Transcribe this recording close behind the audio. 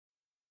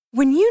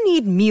When you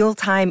need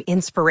mealtime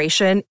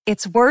inspiration,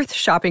 it's worth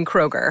shopping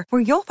Kroger,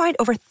 where you'll find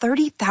over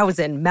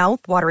 30,000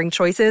 mouth-watering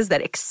choices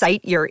that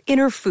excite your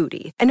inner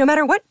foodie. And no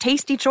matter what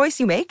tasty choice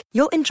you make,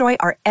 you'll enjoy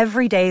our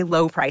everyday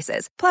low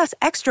prices, plus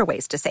extra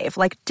ways to save,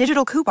 like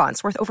digital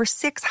coupons worth over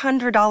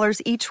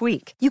 $600 each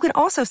week. You can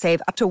also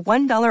save up to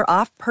 $1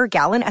 off per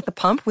gallon at the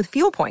pump with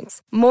fuel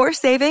points. More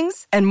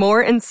savings and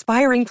more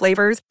inspiring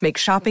flavors make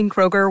shopping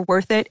Kroger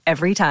worth it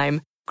every time.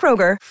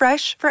 Kroger,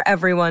 fresh for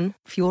everyone.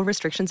 Fuel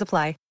restrictions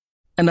apply.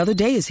 Another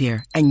day is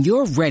here, and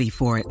you're ready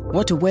for it.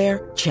 What to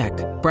wear? Check.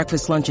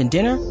 Breakfast, lunch, and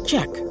dinner?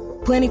 Check.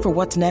 Planning for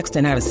what's next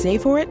and how to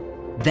save for it?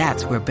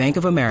 That's where Bank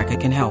of America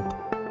can help.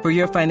 For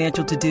your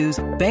financial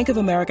to-dos, Bank of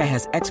America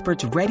has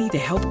experts ready to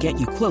help get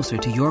you closer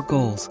to your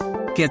goals.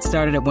 Get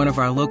started at one of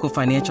our local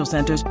financial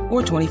centers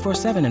or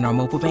 24/7 in our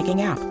mobile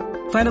banking app.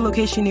 Find a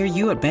location near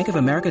you at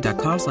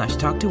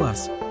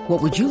bankofamerica.com/talktous. What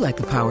would you like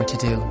the power to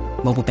do?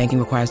 Mobile banking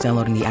requires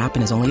downloading the app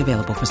and is only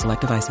available for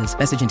select devices.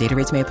 Message and data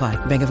rates may apply.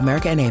 Bank of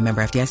America N.A.,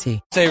 member FDIC.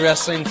 Say,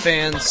 wrestling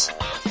fans,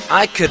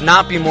 I could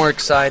not be more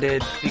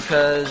excited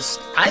because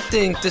I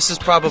think this is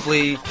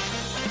probably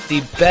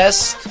the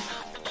best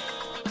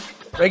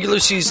regular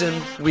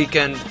season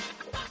weekend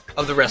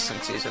of the wrestling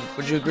season.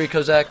 Would you agree,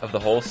 Kozak? Of the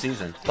whole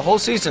season. The whole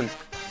season.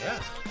 Yeah.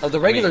 Of the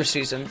regular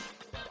season.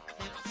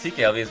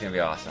 CKLV is going to be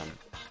awesome.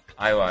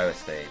 Iowa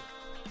State.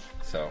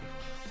 So.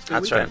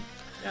 That's right.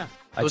 Yeah.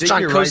 It was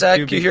John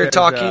Kozak, you hear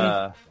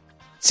talking.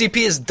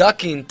 CP is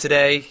ducking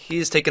today. He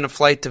is taking a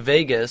flight to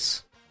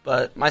Vegas.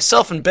 But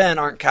myself and Ben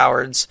aren't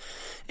cowards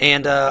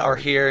and are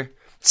here.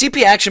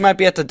 CP actually might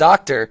be at the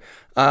doctor.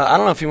 I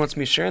don't know if he wants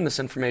me sharing this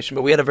information,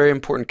 but we had a very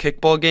important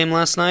kickball game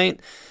last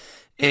night.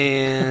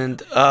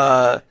 And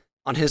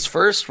on his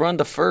first run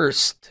to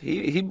first,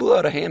 he blew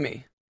out a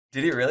hammy.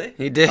 Did he really?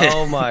 He did.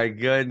 Oh, my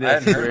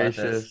goodness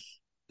gracious.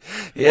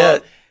 Yeah.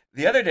 Well,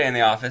 the other day in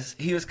the office,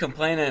 he was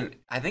complaining.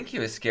 I think he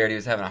was scared he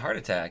was having a heart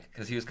attack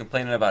because he was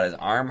complaining about his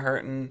arm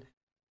hurting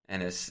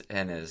and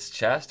his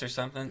chest or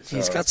something. So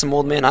he's got some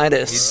old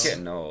man-itis. He's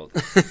getting old.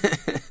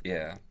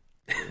 Yeah.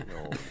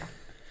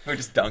 We're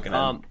just dunking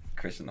on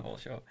Christian the whole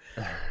show.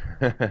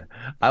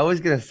 I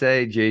was going to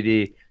say,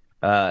 JD,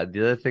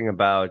 the other thing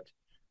about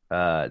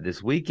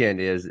this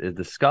weekend is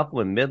the Scuffle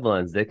and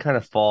Midlands, they kind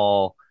of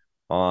fall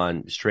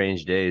on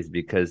strange days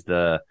because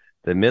the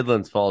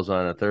Midlands falls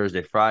on a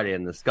Thursday, Friday,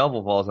 and the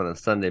Scuffle falls on a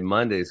Sunday,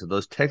 Monday. So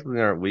those technically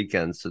aren't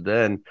weekends. So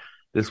then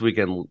this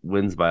weekend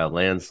wins by a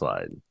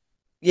landslide.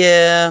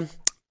 Yeah.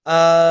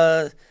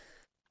 But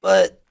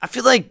I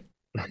feel like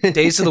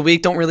days of the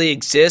week don't really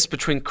exist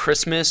between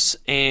Christmas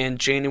and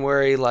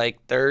January,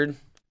 3rd.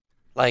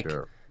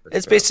 Sure,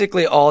 it's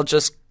basically all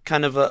just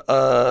kind of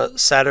a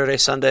Saturday,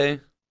 Sunday.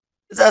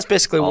 That's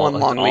basically one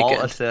long weekend.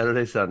 All a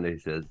Saturday, Sunday, he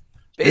says.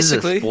 Basically.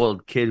 This is a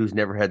spoiled kid who's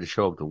never had to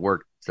show up to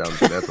work.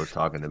 Sounds like that's what's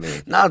talking to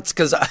me. No, it's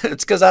because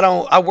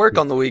I work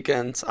on the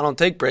weekends. I don't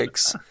take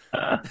breaks.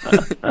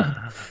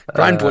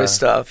 Grind boy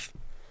stuff.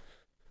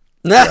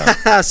 Yeah.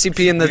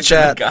 CP in the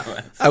chat.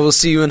 I will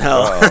see you in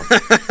hell.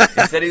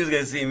 He said he was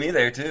going to see me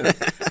there too.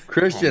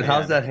 Christian,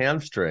 how's that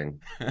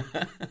hamstring?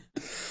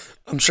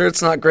 I'm sure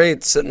it's not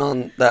great sitting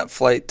on that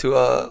flight to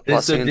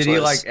Los Angeles.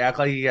 Did he act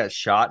like he got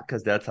shot?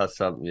 Because that's how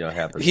something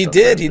happens. He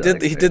did. He did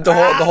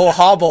the whole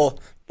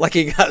hobble like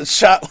he got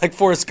shot like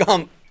Forrest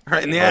Gump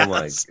right in the ass. Oh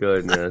my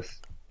goodness.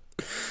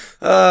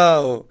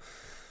 Oh,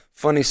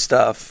 funny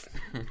stuff.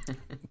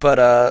 But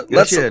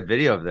let's get a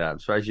video of that. I'm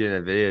surprised you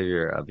didn't have a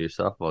video of your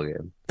softball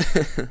game.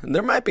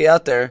 There might be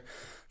out there.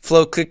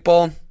 Flow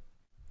kickball.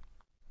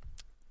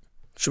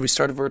 Should we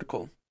start a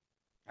vertical?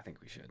 I think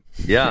we should.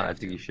 Yeah, I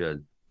think you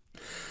should.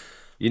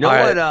 You know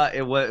what?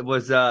 It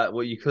was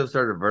what you could have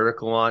started a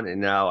vertical on,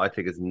 and now I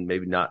think it's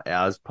maybe not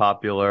as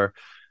popular.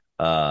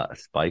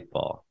 Spike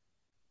ball.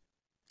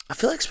 I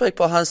feel like spike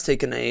ball has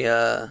taken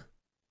a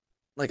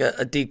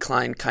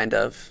decline, kind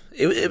of.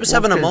 It was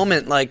having a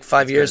moment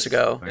 5 years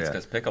ago. It's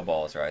because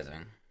pickleball is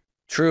rising.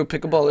 True,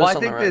 pickleball is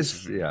on the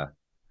rise.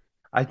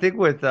 I think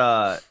with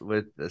the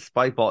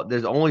spike ball,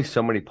 there's only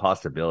so many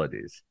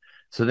possibilities.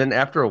 So then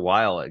after a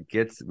while, it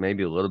gets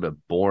maybe a little bit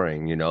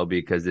boring,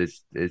 because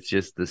it's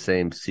just the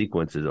same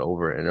sequences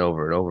over and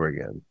over and over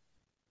again.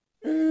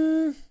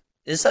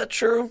 Is that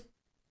true?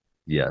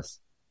 Yes.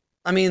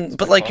 I mean,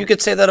 but you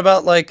could say that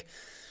about volleyball.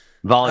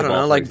 I don't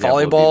know,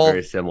 volleyball. Would be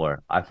very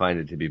similar. I find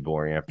it to be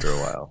boring after a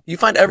while. You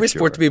find every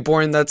sport to be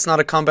boring. That's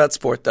not a combat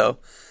sport, though.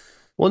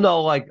 Well,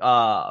 no,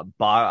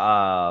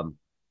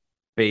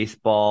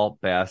 baseball,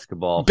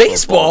 basketball,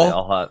 baseball.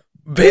 Football,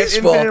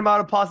 baseball. Infinite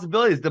amount of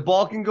possibilities. The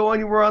ball can go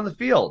anywhere on the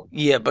field.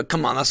 Yeah, but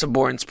come on, that's a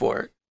boring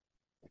sport.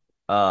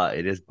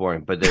 It is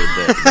boring, but the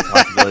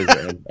possibilities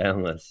are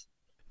endless.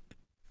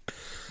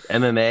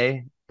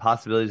 MMA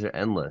possibilities are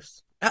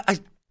endless. I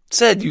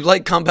said you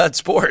like combat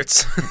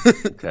sports.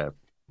 Okay.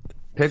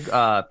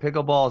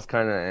 Pickleball is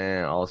kind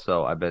of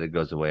also. I bet it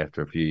goes away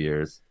after a few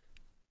years.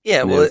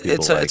 Yeah, well,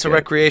 it's a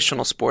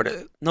recreational sport.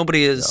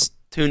 Nobody is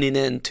tuning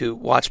in to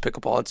watch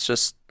pickleball. It's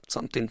just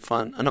something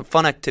fun and a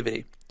fun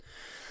activity.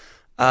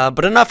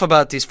 But enough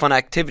about these fun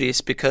activities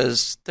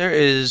because there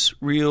is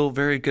real,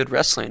 very good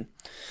wrestling.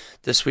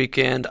 this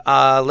weekend.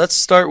 Let's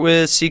start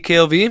with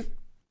CKLV.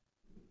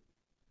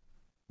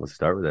 Let's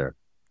start with there.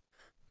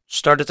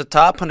 Start at the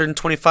top,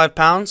 125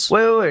 pounds.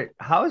 Wait.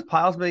 How is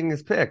Piles making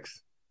his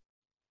picks?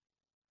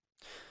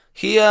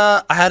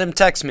 I had him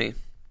text me.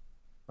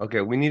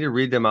 Okay, we need to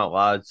read them out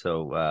loud.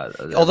 So,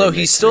 although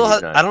he still,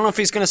 I don't know if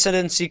he's going to send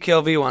in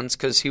CKLV ones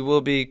because he will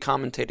be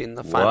commentating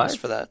the finals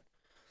for that.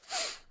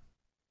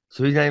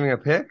 So he's not even a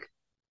pick.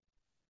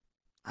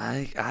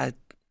 I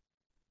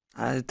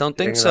don't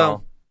think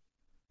so.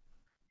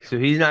 So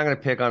he's not going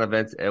to pick on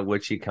events at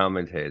which he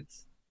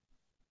commentates.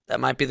 That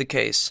might be the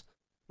case.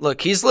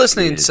 Look, he's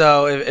listening,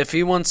 so if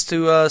he wants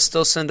to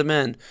still send them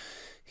in,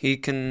 he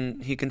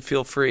can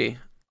feel free.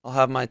 I'll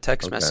have my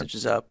text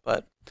messages up,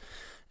 but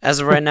as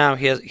of right now,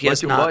 he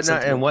has not.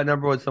 And what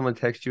number would someone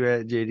text you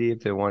at, JD,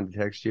 if they wanted to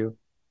text you?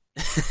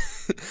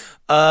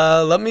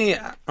 I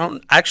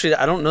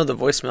don't know the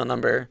voicemail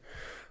number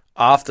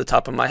off the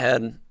top of my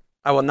head.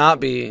 I will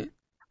not be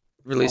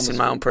releasing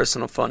my own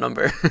personal phone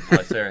number.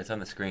 It's there. It's on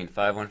the screen.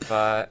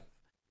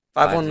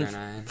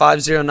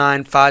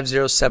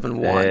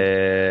 509-5071.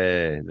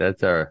 Hey,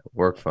 that's our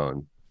work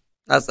phone.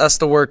 That's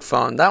the work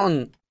phone. That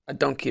one I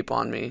don't keep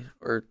on me,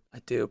 or I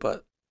do,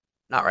 but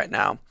not right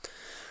now.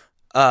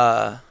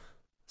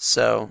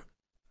 So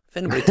if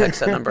anybody texts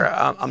that number,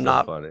 I'm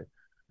not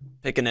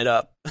picking it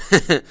up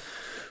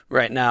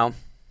right now.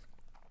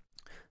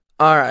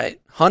 All right,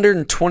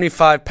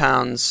 125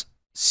 pounds,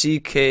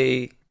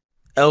 CKLV.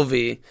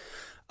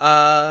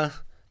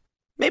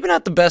 Maybe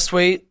not the best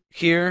weight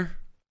here.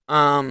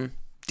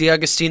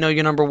 D'Agostino,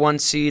 your number 1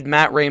 seed.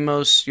 Matt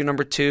Ramos, your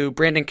number 2.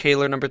 Brandon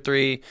Kaler, number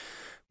 3.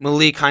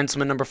 Malik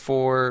Heinzman, number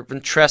 4.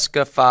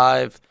 Ventresca,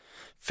 5.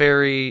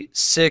 Ferry,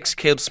 6.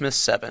 Caleb Smith,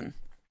 7.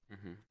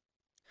 Mm-hmm.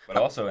 But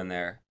also in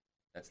there,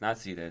 that's not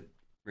seeded,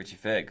 Richie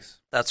Figs.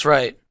 That's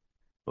right.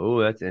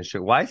 Oh, that's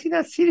interesting. Why is he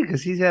not seeded?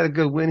 Because he's had a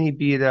good win. He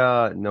beat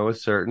Noah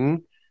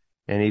Certain,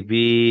 and he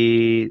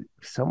beat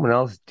someone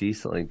else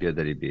decently good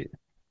that he beat.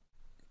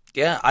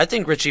 Yeah, I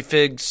think Richie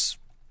Figs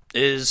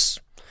is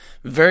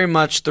very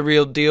much the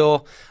real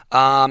deal.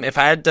 If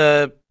I had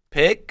to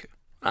pick,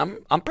 I'm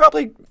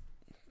probably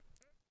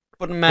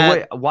putting him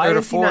at why third or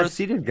is he not fourth.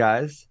 seeded,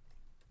 guys?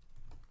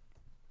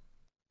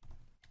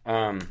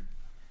 I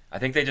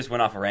think they just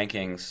went off of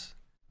rankings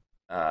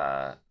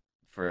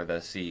for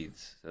the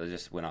seeds. So they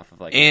just went off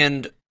of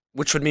and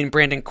which would mean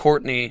Brandon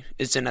Courtney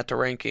is in at the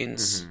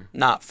rankings,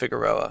 not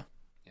Figueroa.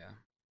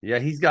 Yeah,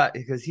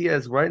 because he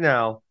has right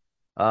now.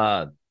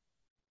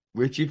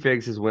 Richie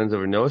Figs has wins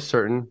over Noah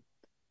Certain,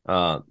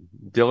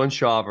 Dylan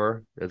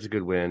Chauver, that's a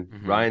good win.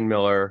 Mm-hmm. Ryan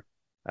Miller,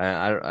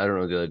 I don't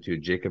know the other two,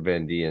 Jacob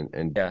Van D and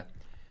and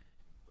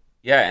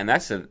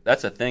that's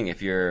a thing.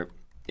 If you're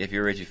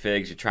Richie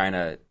Figs, you're trying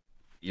to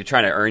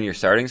earn your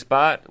starting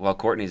spot while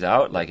Courtney's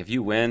out. Like if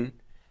you win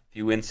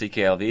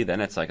CKLV,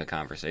 then it's like a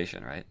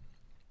conversation, right?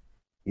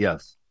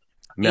 Yes,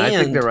 I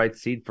think the right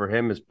seed for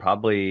him is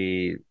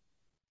probably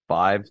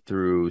 5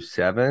 through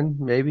 7,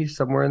 maybe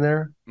somewhere in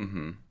there.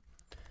 Mm-hmm.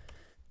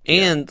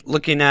 And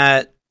looking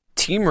at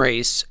team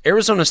race,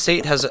 Arizona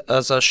State has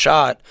a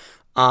shot.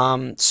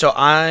 So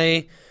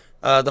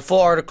the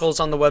full article's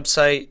on the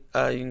website.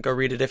 You can go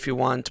read it if you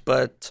want.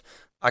 But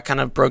I kind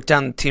of broke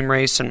down the team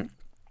race, and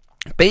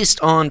based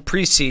on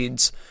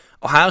pre-seeds,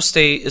 Ohio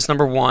State is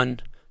number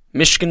 1,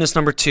 Michigan is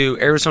number 2,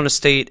 Arizona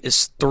State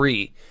is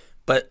 3.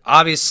 But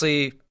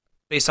obviously,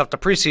 based off the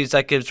pre-seeds,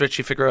 that gives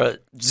Richie Figueroa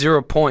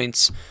 0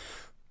 points.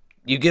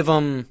 You give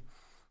him,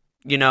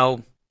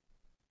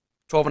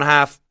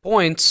 12.5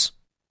 points,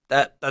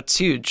 that's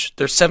huge.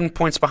 They're 7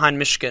 points behind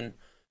Michigan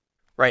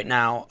right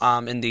now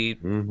in the,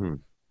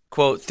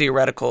 quote,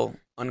 theoretical,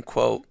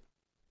 unquote,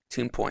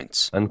 team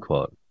points.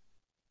 Unquote.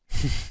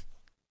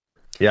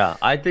 Yeah,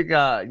 I think,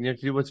 to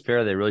do what's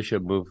fair, they really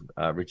should move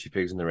Richie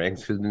Figs in the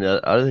ranks. Because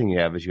the other thing you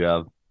have is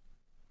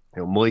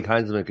Malik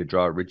Heinzman could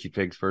draw Richie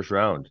Figs first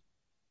round.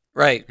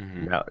 Right.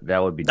 Mm-hmm.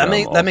 That would be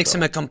that makes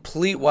him a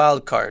complete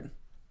wild card.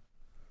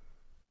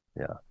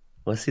 Yeah.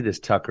 Let's see this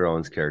Tucker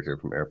Owens character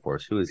from Air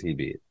Force. Who has he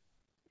beat?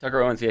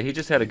 Tucker Owens, he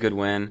just had a good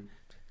win.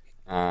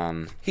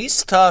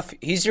 He's tough.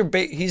 He's your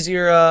kind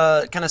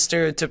of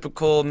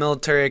stereotypical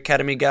military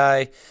academy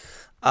guy.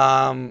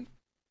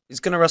 He's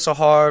gonna wrestle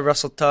hard,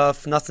 wrestle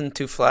tough, nothing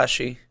too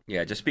flashy.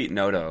 Yeah, just beat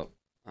Noto.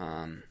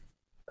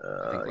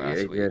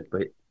 Last week.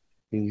 But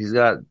he's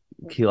got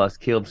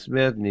Caleb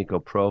Smith, Nico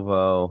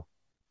Provo.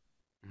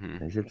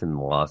 Mm-hmm. He's had some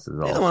losses.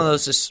 Neither one of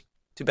those is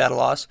too bad a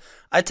loss.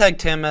 I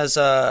tagged him as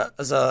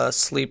a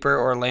sleeper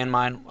or a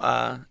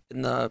landmine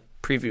in the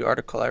preview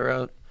article I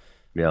wrote.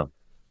 Yeah.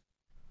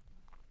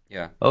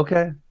 Yeah.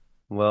 Okay.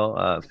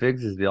 Well,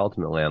 Figs is the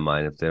ultimate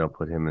landmine if they don't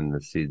put him in the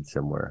seed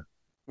somewhere.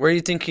 Where do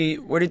you think he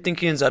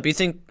ends up? I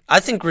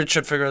think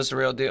Richard Figueroa is the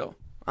real deal.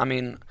 I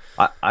mean,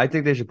 I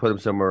think they should put him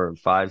somewhere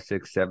 5,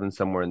 6, 7,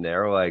 somewhere in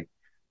there. Like,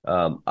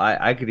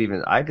 I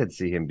could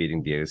see him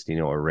beating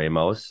D'Agostino or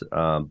Ramos,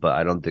 but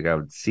I don't think I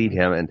would seed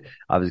him. And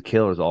obviously,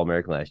 Kaler was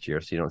All-American last year,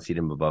 so you don't seed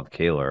him above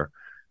Kaler.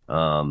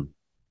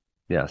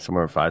 Yeah,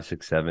 somewhere 5,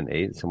 6, 7,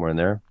 8, somewhere in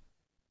there.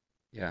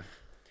 Yeah.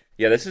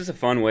 This is a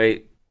fun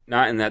weight.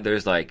 not in that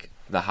there's like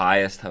the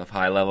highest of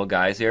high level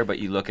guys here, but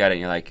you look at it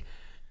and you're like,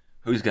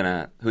 who's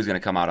gonna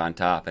come out on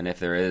top? And if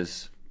there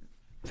is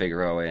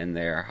Figueroa in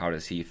there, how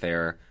does he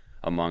fare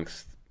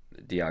amongst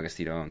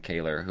D'Agostino and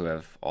Kaler, who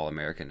have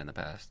All-American in the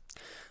past?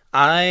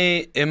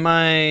 In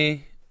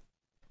my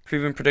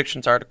Preview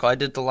Predictions article, I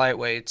did the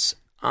lightweights,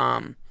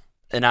 and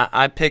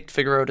I picked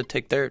Figueroa to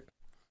take third.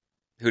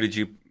 Who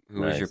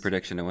was your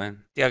prediction to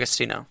win?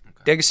 D'Agostino.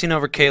 Okay. D'Agostino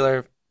over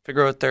Kaler,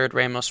 Figueroa third,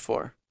 Ramos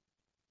 4.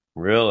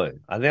 Really?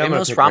 I think I'm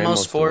going to pick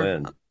Ramos 4. To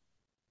win.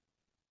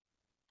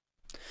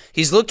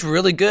 He's looked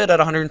really good at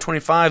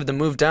 125. The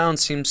move down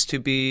seems to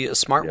be a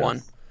smart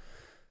one.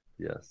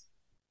 Yes.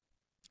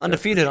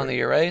 Undefeated on the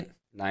year, right?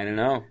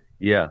 9-0.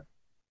 Yeah.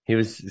 He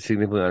was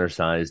significantly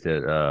undersized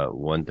at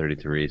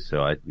 133.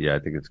 So, I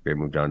think it's a great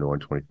move down to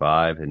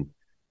 125. And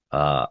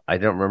I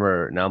don't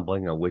remember, now I'm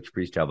blanking on which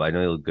freestyle, but I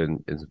know he looked good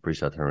in some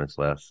freestyle tournaments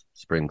last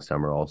spring,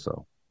 summer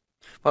also.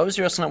 Why was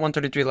he wrestling at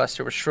 133 last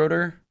year? Was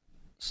Schroeder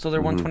still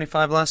there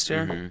 125 last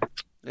year?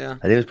 Mm-hmm. Yeah. I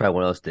think it was probably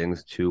one of those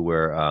things, too,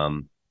 where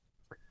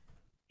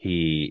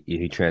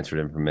he transferred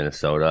in from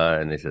Minnesota,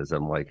 and they said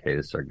something like, hey,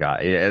 this is our guy.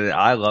 And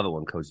I love it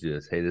when coaches do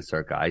this. Hey, this is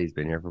our guy. He's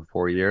been here for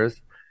 4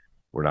 years.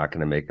 We're not going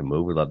to make a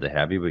move. We'd love to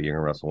have you, but you're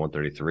going to wrestle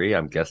 133.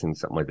 I'm guessing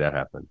something like that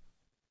happened.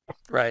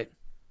 Right.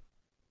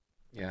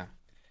 Yeah.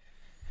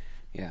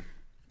 Yeah.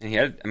 And he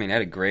had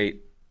a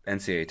great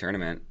NCAA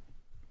tournament.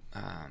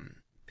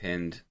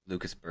 Pinned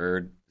Lucas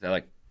Bird. Is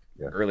that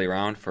early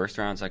round, first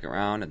round, second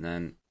round, and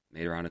then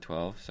made a round of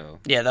 12. So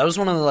yeah, that was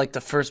one of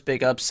the first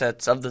big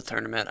upsets of the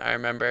tournament. I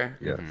remember.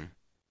 Yeah. Mm-hmm.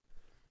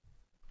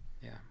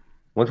 Yeah.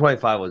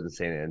 125 was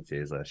insane at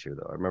NCAAs last year,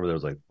 though. I remember there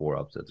was 4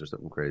 upsets or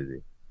something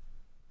crazy.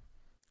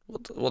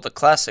 Well, the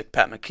classic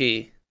Pat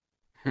McKee.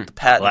 The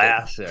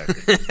classic.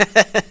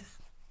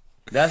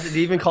 Do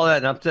you even call that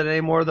an upset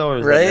anymore, though, or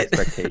is that an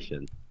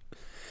expectation?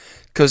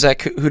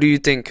 Kozak, who do you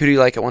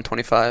like at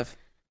 125?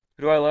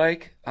 Who do I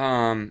like?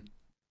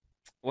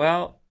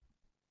 Well,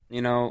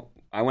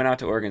 I went out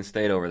to Oregon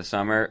State over the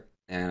summer,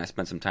 and I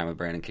spent some time with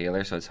Brandon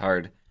Kaler, so it's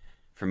hard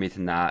for me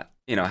to not,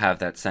 have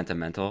that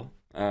sentimental,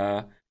 value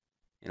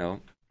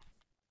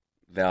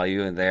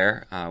in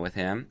there with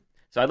him.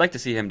 So I'd like to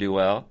see him do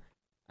well.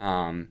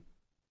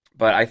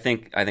 But I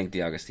think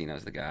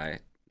D'Agostino's the guy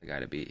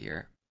to beat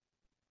here.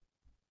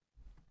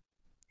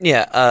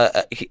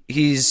 Yeah,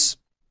 he's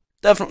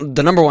definitely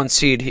the number one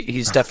seed.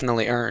 He's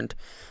definitely earned,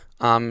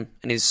 and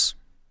he's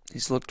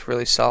looked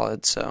really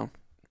solid. So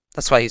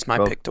that's why he's my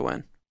pick to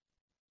win.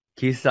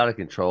 Keith's out of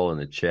control in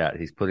the chat.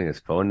 He's putting his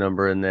phone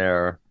number in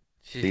there.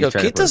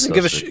 Keith doesn't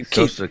give a shit.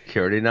 Social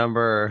security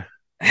number.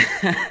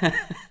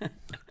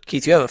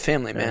 Keith, you have a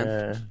family,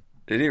 man.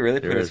 Did he really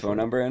put his phone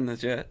number in the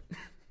chat?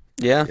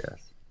 Yeah.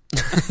 Yes.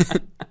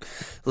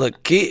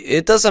 Look, Keith,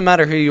 it doesn't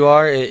matter who you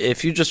are.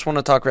 If you just want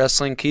to talk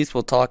wrestling, Keith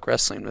will talk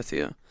wrestling with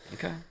you.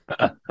 Okay.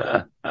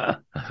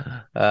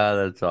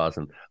 That's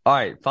awesome. All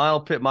right, final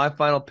pick. My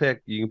final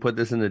pick. You can put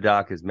this in the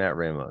doc. Is Matt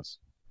Ramos.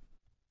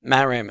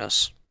 Matt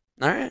Ramos.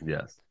 All right.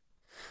 Yes.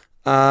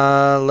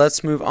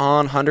 Let's move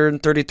on.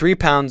 133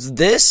 pounds.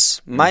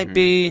 This might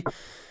be.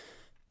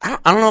 I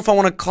don't know if I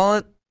want to call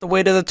it the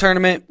weight of the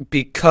tournament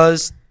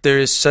because there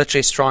is such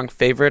a strong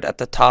favorite at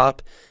the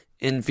top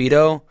in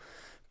Vito,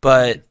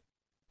 but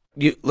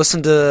you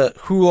listen to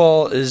who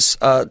all is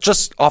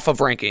just off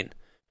of ranking.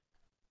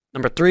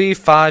 Number 3,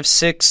 5,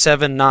 6,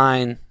 7,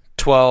 9,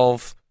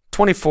 12,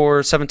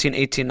 24, 17,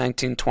 18,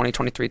 19, 20,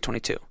 23,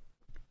 22.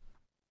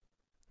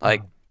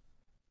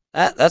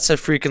 That's a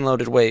freaking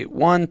loaded weight.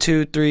 1,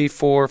 2, 3,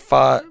 4,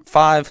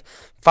 5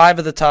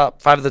 of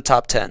the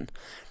top 10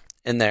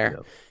 in there.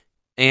 Yep.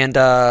 And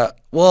I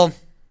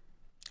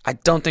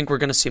don't think we're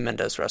going to see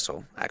Mendez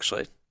wrestle,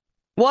 actually.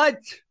 What?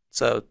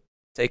 So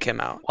take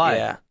him out. Why?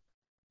 Yeah.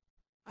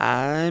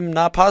 I'm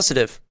not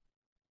positive.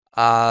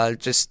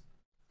 Just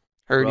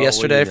heard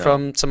yesterday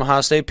from some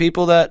Ohio State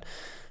people that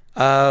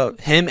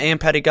him and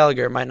Paddy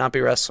Gallagher might not be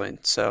wrestling.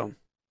 So,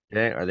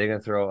 yeah, are they going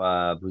to throw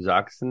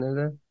Buzakis in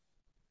there?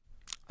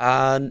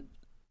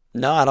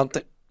 No, I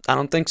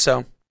don't think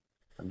so.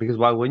 Because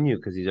why wouldn't you?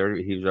 Because he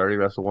was already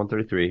wrestled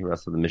 133. He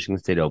wrestled the Michigan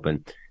State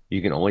Open.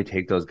 You can only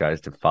take those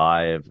guys to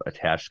 5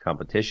 attached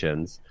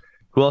competitions.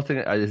 Who else?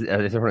 Are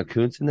they throwing a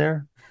Kuntz in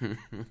there?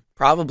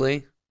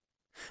 Probably.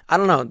 I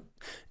don't know.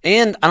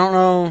 And I don't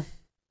know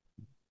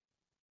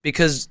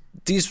because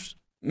these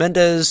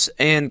Mendez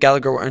and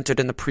Gallagher were entered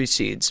in the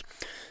pre-seeds.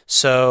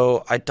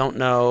 So I don't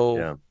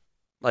know,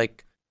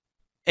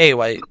 A,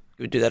 why you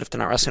would do that if they're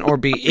not wrestling, or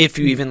B, if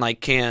you even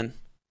can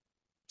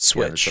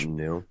switch,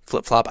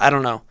 flip-flop. I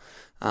don't know.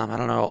 I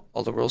don't know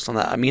all the rules on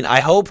that. I mean, I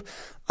hope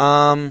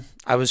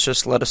I was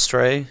just led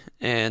astray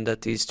and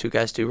that these two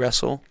guys do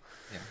wrestle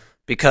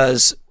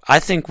because I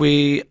think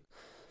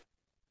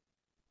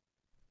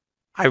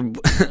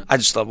I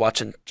just love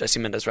watching Jesse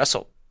Mendez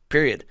wrestle,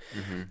 period.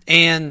 Mm-hmm.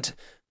 And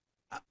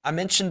I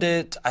mentioned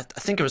it, I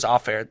think it was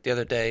off air the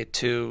other day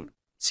to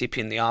CP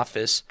in the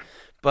office,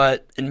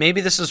 and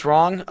maybe this is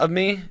wrong of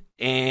me,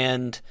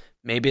 and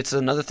maybe it's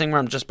another thing where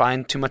I'm just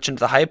buying too much into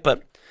the hype,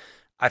 but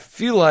I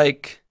feel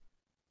like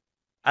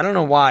I don't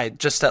know why.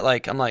 Just that,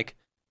 like, I'm like,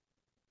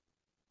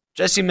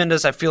 Jesse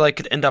Mendez, I feel like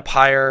could end up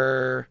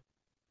higher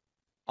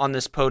on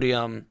this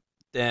podium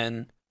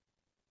than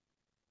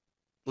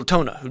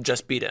Latona, who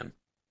just beat him.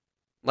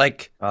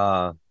 Like,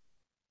 I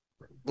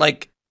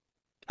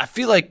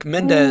feel like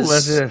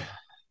Mendez.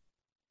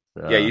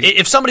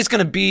 If somebody's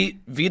going to beat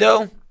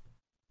Vito,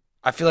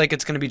 I feel like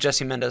it's going to be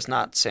Jesse Mendez,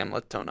 not Sam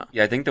Latona.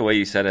 Yeah, I think the way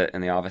you said it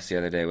in the office the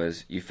other day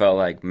was you felt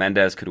like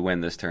Mendez could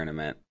win this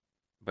tournament,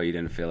 but you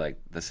didn't feel like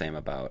the same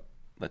about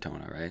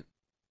Latona, right?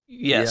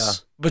 Yes. Yeah.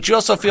 But you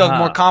also feel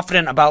more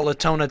confident about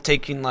Latona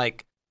taking,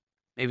 like,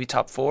 maybe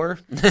top 4.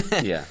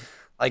 Yeah.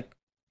 Like,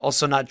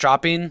 also not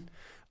dropping,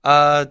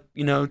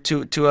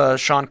 to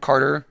Sean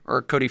Carter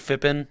or Cody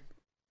Fippen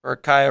or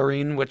Kai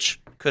Areen,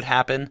 which could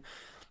happen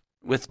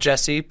with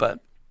Jesse, but.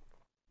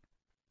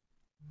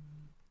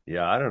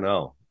 Yeah, I don't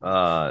know.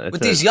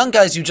 With these young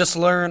guys, you just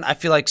learn, I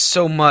feel like,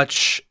 so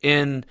much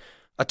in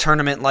a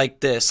tournament like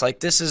this.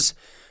 Like, this is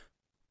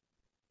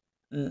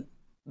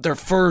their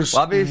first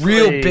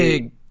real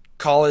big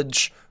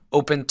college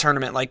open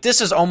tournament. Like,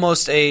 this is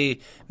almost a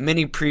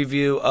mini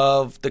preview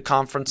of the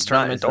conference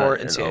tournament or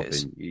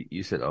NCAAs.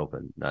 You said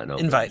open, not an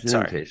open. Invite, it's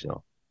sorry.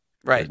 Invitational.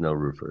 Right. There's no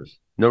roofers.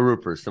 No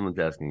roofers. Someone's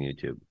asking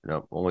YouTube.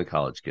 No, only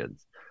college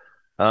kids.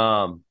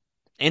 And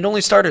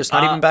only starters,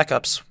 not even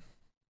backups.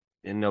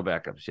 And no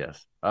backups,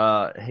 yes.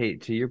 Hey,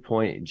 to your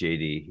point,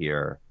 JD,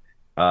 here,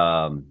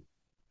 I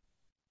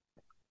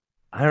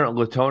don't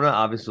know. Latona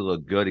obviously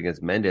looked good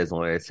against Mendez.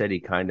 Like I said,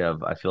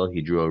 I feel like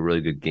he drew a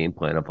really good game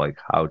plan of like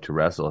how to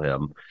wrestle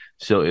him.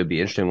 So it'd be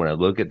interesting when I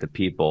look at the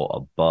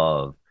people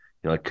above,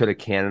 like could a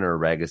Cannon or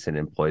Ragusin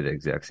employ the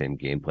exact same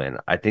game plan?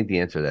 I think the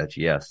answer to that's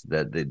yes,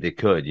 that they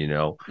could,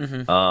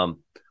 Mm-hmm.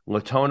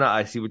 Latona,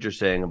 I see what you're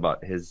saying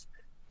about his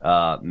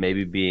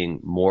maybe being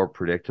more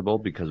predictable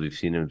because we've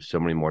seen him so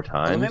many more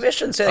times. Well, maybe I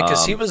shouldn't say that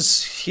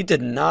because he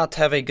did not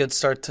have a good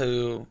start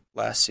to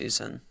last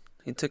season.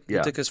 He took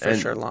his fair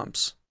share of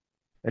lumps.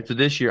 And so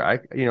this year,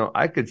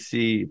 I could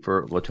see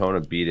for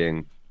Latona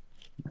beating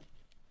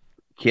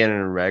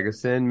Cannon and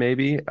Ragusin,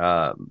 maybe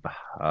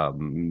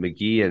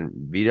McGee and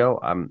Vito.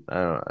 I don't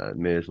know,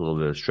 maybe it's a little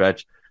bit of a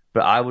stretch,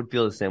 but I would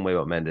feel the same way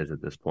about Mendez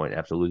at this point.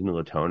 After losing to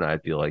Latona, I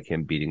feel like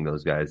him beating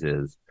those guys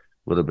is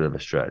a little bit of a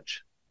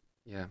stretch.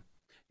 Yeah,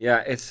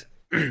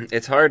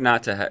 it's hard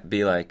not to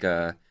be like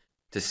to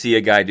see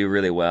a guy do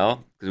really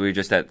well because we were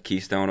just at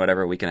Keystone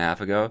a week and a half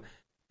ago,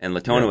 and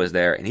Latona was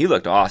there and he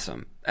looked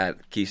awesome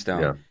at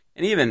Keystone. Yeah.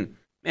 And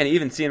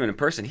even seeing him in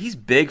person, he's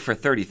big for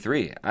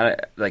 33.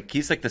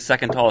 He's like the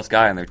second tallest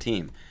guy on their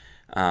team,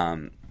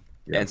 and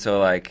so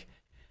like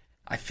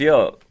I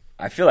feel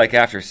like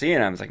after seeing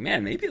him, I was like,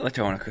 man, maybe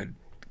Latona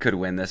could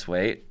win this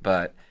weight,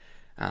 but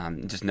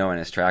just knowing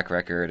his track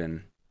record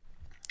and.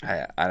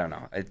 I don't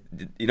know.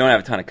 You don't have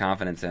a ton of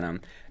confidence in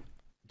him.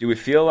 How do we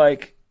feel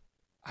like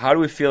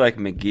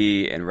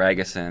McGee and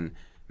Ragusin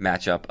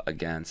match up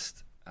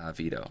against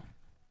Vito?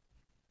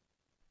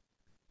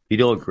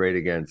 Vito looked great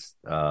against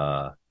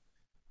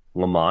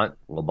Lamont.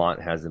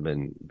 Lamont hasn't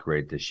been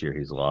great this year.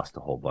 He's lost a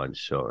whole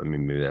bunch. So, I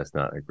mean, maybe that's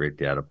not a great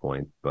data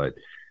point. But,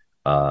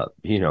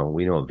 we know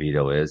what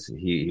Vito is.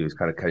 He was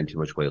kind of cutting too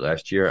much weight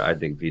last year. I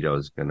think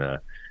Vito's going to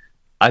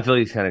 – I feel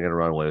he's kind of going to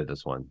run away with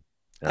this one.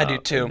 I do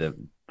too. The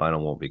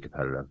final won't be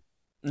competitive.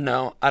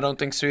 No, I don't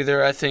think so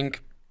either. I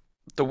think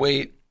the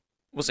weight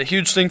was a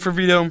huge thing for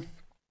Vito.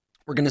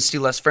 We're going to see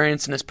less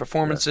variance in his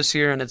performance this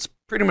year, and it's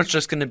pretty much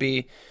just going to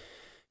be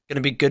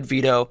good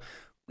Vito.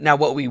 Now,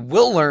 what we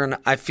will learn,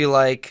 I feel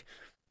like,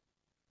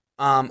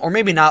 or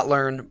maybe not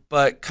learn,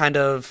 but kind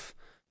of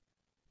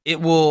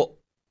it will,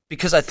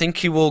 because I think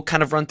he will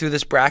kind of run through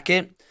this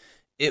bracket,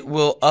 it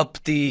will up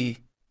the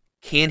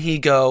can he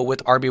go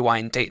with RBY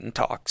and Dayton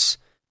talks.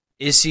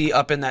 Is he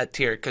up in that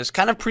tier? Because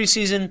kind of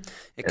preseason,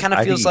 it kind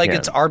of feels like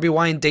it's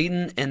RBY and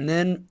Dayton, and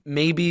then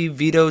maybe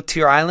Vito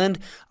Tier Island.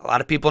 A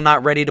lot of people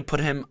not ready to put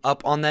him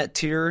up on that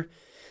tier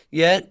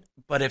yet.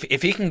 But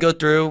if he can go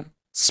through,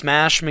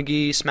 smash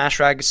McGee, smash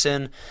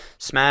Ragusin,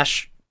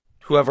 smash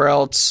whoever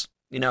else,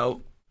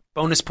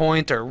 bonus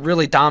point or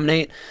really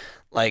dominate,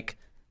 like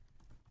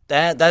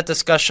that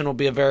discussion will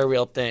be a very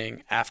real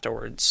thing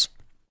afterwards.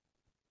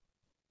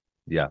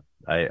 Yeah,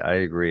 I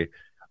agree.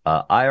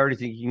 I already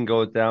think you can go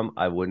with them.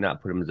 I would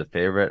not put them as a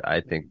favorite.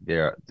 I think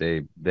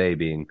they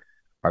being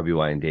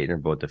RBY and Dayton are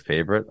both the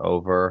favorite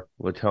over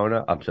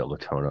Latona. I'm sorry,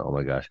 Latona. Oh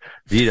my gosh,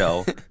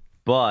 Vito.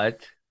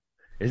 But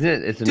isn't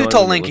it? It's two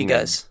tall, lanky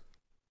guys.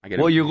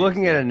 Well, you're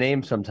looking at a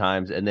name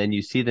sometimes, and then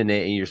you see the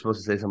name, and you're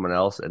supposed to say someone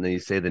else, and then you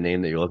say the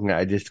name that you're looking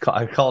at.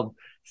 I called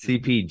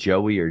CP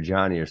Joey or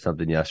Johnny or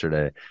something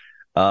yesterday.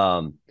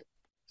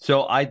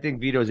 So I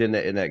think Vito's in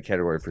that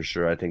category for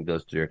sure. I think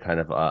those three are kind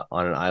of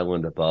on an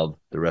island above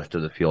the rest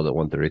of the field at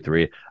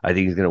 133. I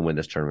think he's going to win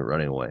this tournament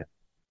running away.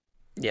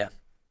 Yeah,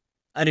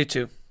 I do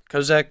too.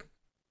 Kozak,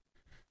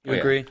 you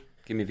agree? Yeah.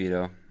 Give me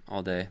Vito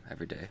all day,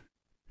 every day.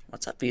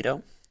 What's up,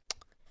 Vito?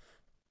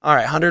 All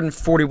right,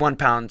 141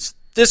 pounds.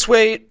 This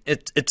weight,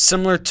 it's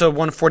similar to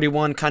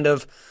 141 kind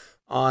of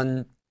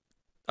on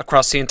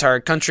across the entire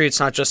country.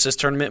 It's not just this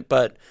tournament,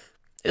 but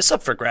it's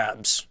up for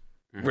grabs.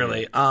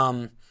 really.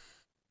 I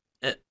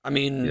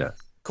mean, Yes.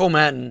 Cole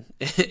Madden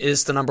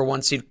is the number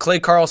 1 seed.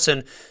 Clay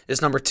Carlson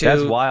is number 2.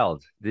 That's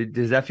wild.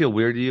 Does that feel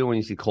weird to you when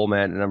you see Cole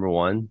Madden at number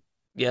 1?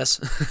 Yes.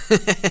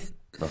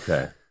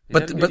 Okay.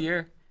 But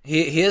year.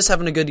 He is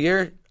having a good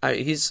year.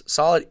 He's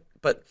solid,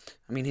 but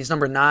I mean, he's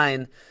number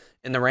 9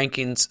 in the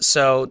rankings.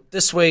 So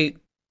this weight,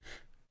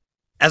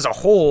 as a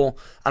whole,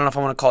 I don't know if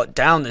I want to call it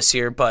down this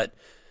year, but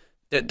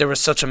there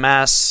was such a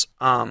mass.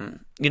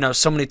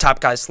 So many top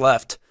guys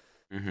left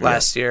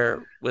last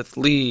year with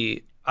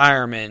Lee,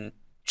 Ironman,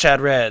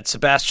 Chad Red,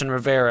 Sebastian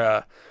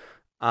Rivera,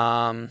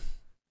 like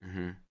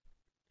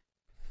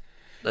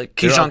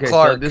Keyshawn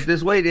Clark. So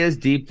this weight is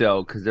deep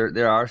though, because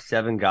there are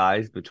 7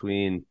 guys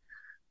between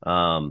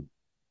 10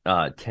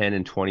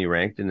 and 20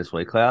 ranked in this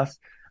weight class.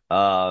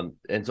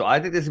 And so I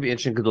think this will be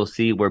interesting because we'll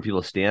see where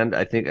people stand.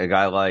 I think a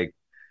guy like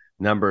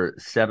number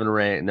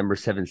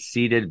 7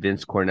 seeded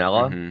Vince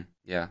Cornella.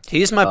 Yeah,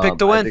 he's my pick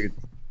to win.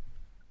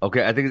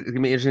 I think it's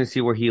gonna be interesting to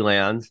see where he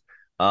lands.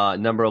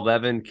 Number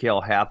 11,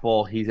 Cale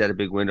Happel. He's had a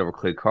big win over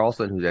Clay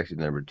Carlson, who's actually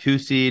the number 2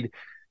 seed.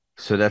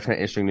 So that's kind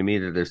of interesting to me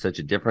that there's such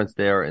a difference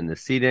there in the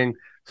seeding.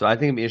 So I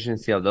think it'd be interesting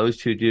to see how those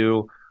two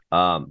do.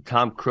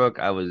 Tom Crook,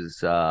 I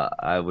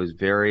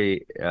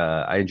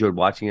enjoyed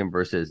watching him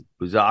versus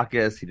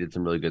Bouzakis. He did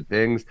some really good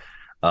things.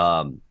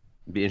 It'd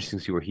be interesting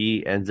to see where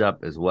he ends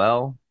up as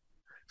well.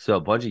 So a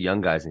bunch of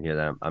young guys in here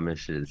that I'm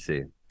interested to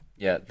see.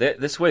 Yeah,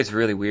 this way is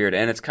really weird,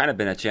 and it's kind of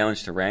been a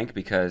challenge to rank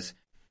because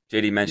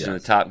JD mentioned the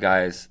top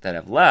guys that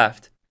have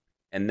left,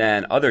 and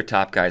then other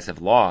top guys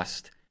have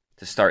lost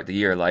to start the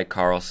year, like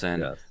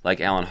Carlson, like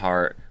Alan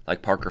Hart,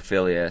 like Parker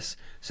Filius.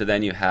 So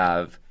then you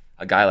have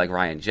a guy like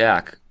Ryan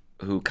Jack,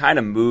 who kind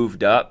of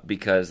moved up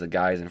because the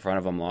guys in front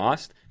of him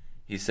lost.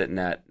 He's sitting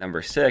at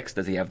number 6.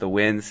 Does he have the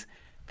wins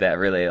that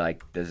really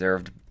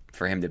deserved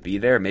for him to be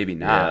there? Maybe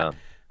not.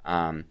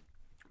 Yeah.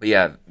 But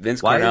yeah,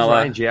 Vince Cornella. Why is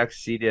Ryan Jack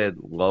seated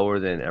lower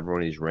than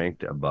everyone he's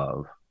ranked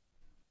above?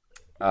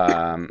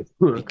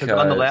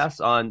 Because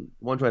on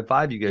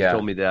 125, you guys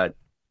told me that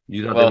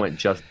you thought they went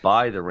just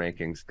by the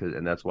rankings,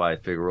 and that's why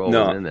Figueroa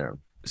wasn't in there.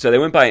 So they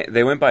went by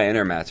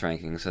Intermat's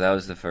rankings. So that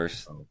was the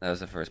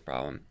first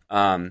problem.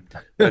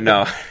 But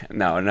no,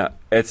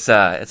 it's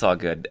all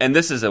good. And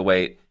this is a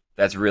weight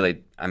that's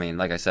really, I mean,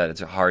 like I said, it's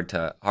hard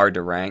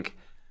to rank.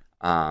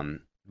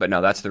 But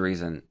no, that's the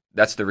reason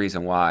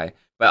why.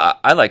 But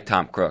I like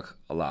Tom Crook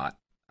a lot.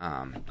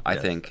 I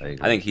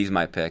think he's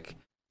my pick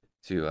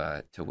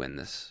to win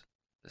this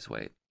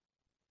weight.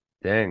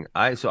 Dang.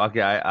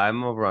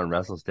 I'm over on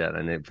WrestleStat.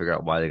 I need to figure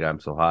out why they got him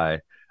so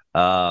high.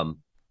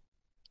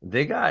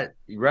 They got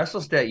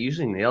WrestleStat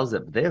usually nails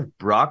it, but they have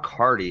Brock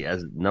Hardy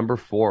as number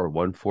 4,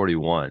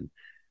 141,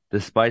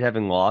 despite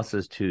having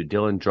losses to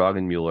Dylan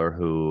Drogenmuller,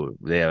 who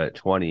they have at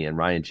 20, and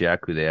Ryan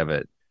Jack, who they have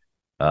at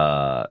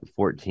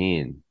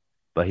 14.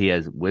 But he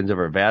has wins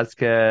over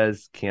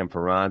Vasquez, Cam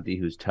Ferranti,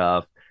 who's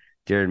tough,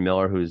 Darren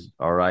Miller, who's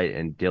all right,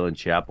 and Dylan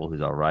Chappell,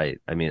 who's all right.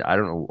 I mean, I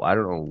don't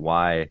know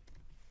why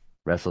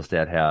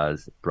WrestleStat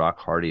has Brock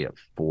Hardy at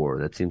 4.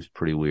 That seems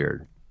pretty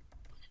weird.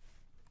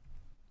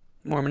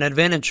 Mormon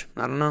advantage.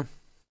 I don't know.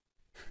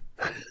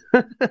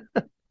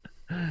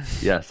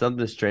 Yeah,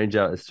 something strange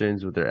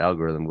with their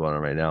algorithm going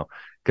on right now.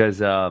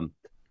 Because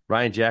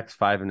Ryan Jack's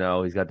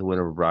 5-0. He's got the win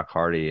over Brock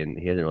Hardy, and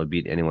he hasn't really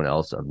beat anyone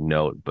else of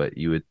note. But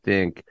you would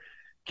think,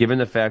 given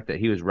the fact that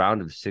he was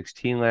round of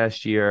 16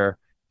 last year,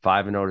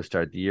 5-0 to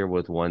start the year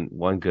with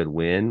one good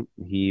win,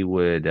 he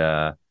would,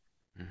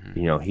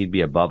 he'd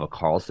be above a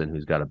Carlson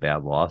who's got a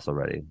bad loss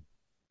already.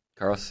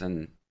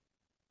 Carlson,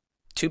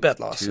 2 bad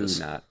losses.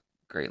 2 not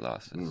great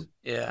losses.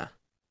 Yeah.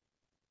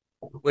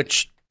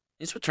 Which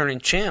he's returning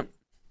champ.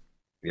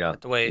 Yeah.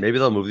 Maybe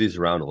they'll move these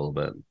around a little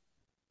bit.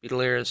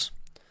 Beetleers.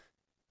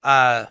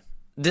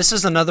 This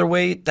is another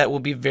weight that will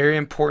be very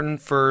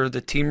important for the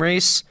team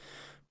race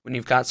when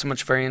you've got so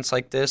much variance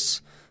like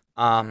this.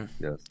 And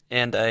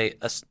a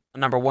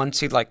number 1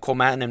 seed like Cole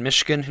Madden in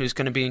Michigan, who's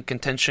going to be in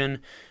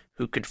contention,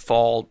 who could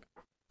fall.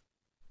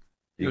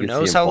 Who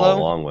knows how low? A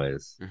long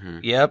ways. Mm-hmm.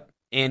 Yep.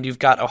 And you've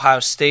got Ohio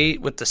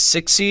State with the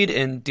 6 seed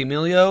in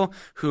D'Amelio,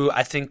 who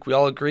I think we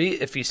all agree,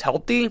 if he's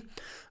healthy,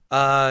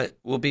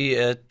 will be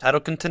a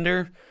title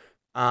contender.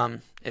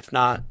 If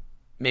not,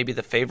 maybe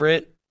the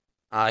favorite.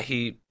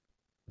 Preseason,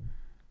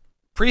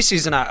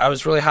 I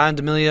was really high on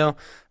D'Amelio.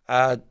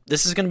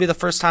 This is going to be the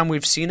first time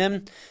we've seen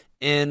him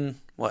in,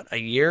 a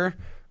year?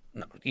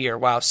 No, year,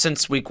 wow,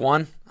 since week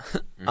 1.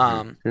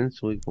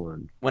 Since week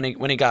 1. When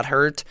he got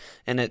hurt,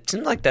 and it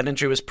seemed like that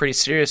injury was pretty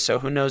serious, so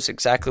who knows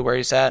exactly where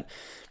he's at.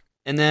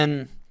 And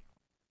then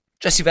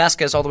Jesse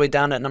Vasquez all the way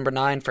down at number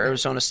 9 for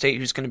Arizona State,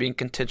 who's going to be in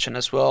contention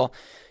as well.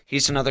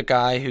 He's another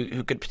guy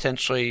who could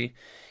potentially,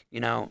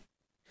 come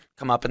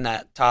up in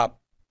that top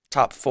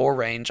 4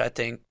 range, I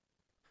think,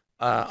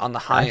 on the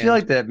high end. I feel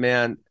like that,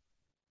 man.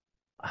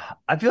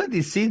 I feel like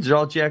these seeds are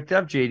all jacked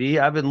up, JD.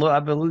 I've been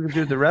looking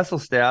through the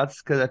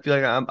WrestleStats because I feel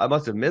like I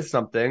must have missed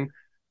something.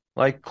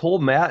 Like Cole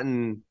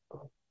Madden,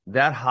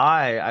 that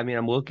high. I mean,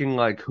 I'm looking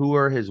like who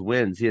are his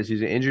wins. He's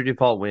an injury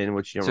default win,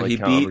 which you don't really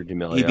count over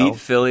D'Amelio. He beat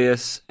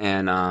Filius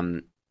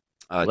and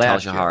Last year.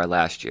 Tal-Shahar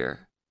last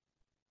year.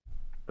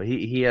 But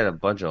he had a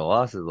bunch of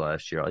losses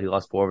last year. He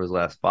lost 4 of his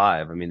last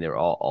 5. I mean, they were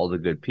all the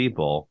good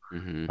people.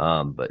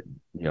 But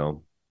yeah,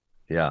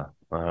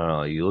 I don't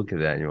know. You look at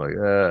that and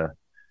you're like,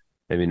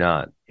 maybe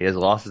not. He has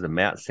losses to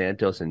Matt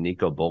Santos and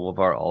Nico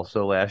Bolivar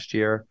also last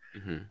year.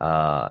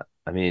 I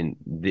mean,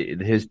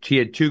 he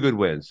had 2 good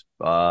wins.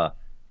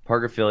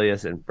 Parker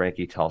Filius and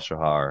Frankie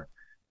Tal-Shahar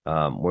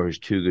were his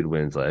 2 good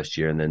wins last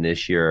year. And then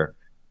this year,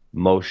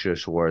 Moshe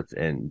Schwartz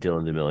and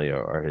Dylan D'Amelio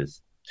are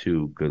his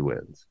 2 good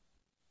wins.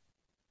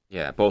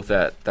 Yeah,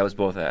 that was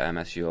both at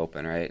MSU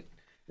Open, right?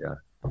 Yeah.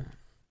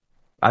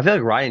 I feel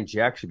like Ryan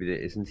Jack should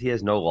be since he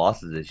has no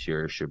losses this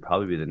year, should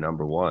probably be the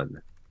number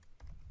 1.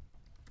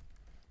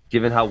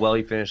 Given how well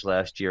he finished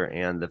last year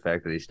and the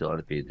fact that he's still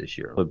undefeated this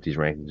year. Flip these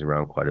rankings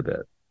around quite a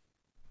bit.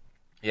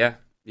 Yeah,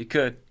 you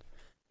could.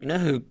 You know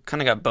who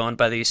kind of got boned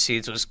by these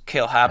seeds was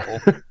Cale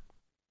Happel.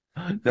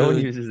 No one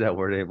uses that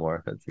word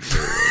anymore. That's a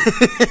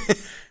great word.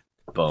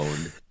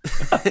 Boned.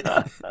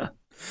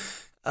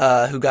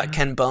 Who got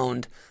Ken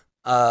boned.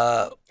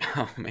 Oh,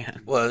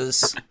 man.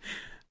 Was,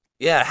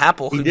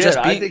 Happel, who he did.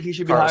 just beat I think he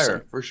should be Carlson.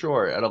 higher, for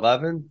sure. At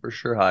 11, for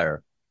sure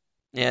higher.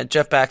 Yeah,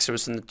 Jeff Baxter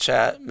was in the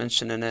chat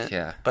mentioning it.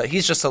 Yeah. But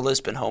he's just a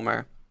Lisbon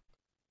homer.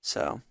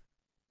 So.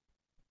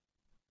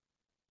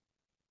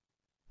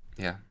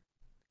 Yeah.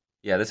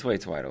 Yeah, this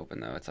weight's wide open,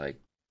 though. It's like,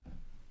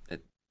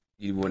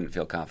 you wouldn't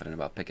feel confident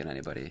about picking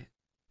anybody.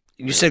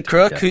 You said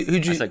Crook? Yeah.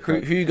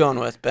 Who you going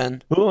with,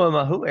 Ben? Who am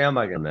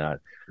I going to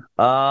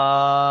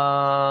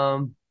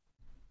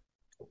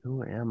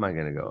Who am I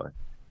going to go with?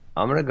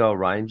 I'm going to go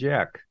Ryan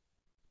Jack.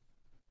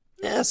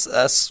 Yes,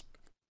 that's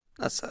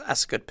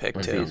a good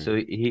pick too. So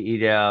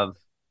he'd have,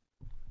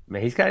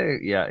 man,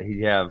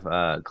 he'd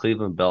have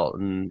Cleveland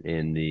Belton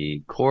in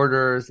the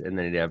quarters, and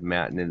then he'd have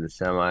Matten in the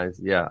semis.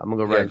 Yeah, I'm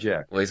gonna go Ryan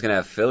Jack. Well, he's gonna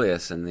have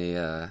Filius in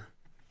the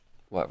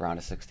round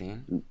of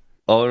 16?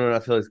 Oh no,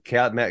 not Filius.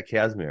 Matt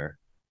Casimir.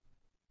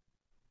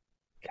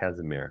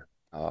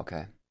 Oh,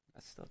 okay,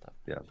 that's still tough.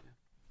 Yeah.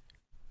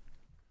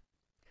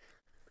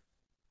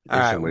 All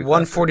right,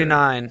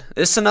 149.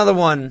 This is another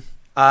one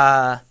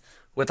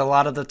with a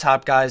lot of the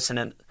top guys in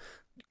it,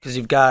 because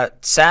you've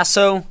got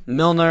Sasso,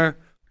 Milner,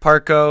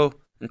 Parko,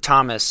 and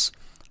Thomas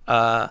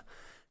at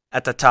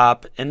the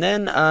top. And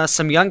then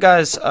some young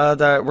guys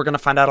that we're going to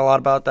find out a lot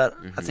about that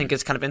I think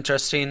is kind of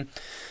interesting.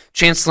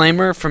 Chance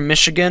Lamer from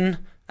Michigan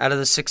out of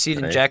the 6th seed,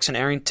 and Jackson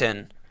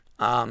Arrington,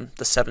 the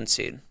 7th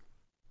seed.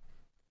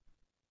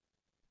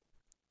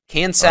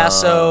 Can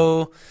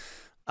Sasso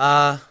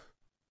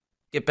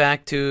get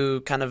back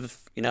to kind of,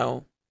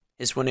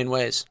 his winning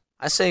ways?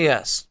 I say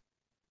yes.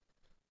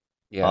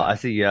 Yeah, I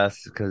say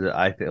yes because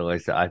I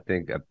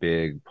think a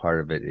big part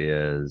of it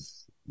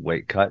is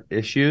weight cut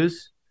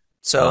issues.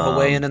 So he'll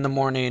weigh in the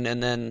morning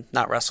and then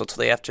not wrestle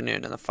till the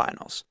afternoon in the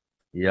finals.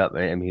 Yep,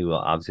 and he will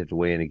obviously have to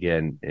weigh in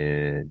again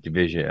in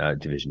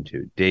Division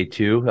 2. Day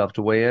 2, he'll have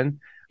to weigh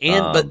in.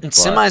 But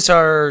semis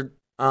are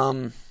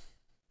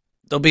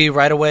they'll be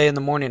right away in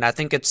the morning. I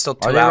think it's still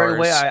 2 hours.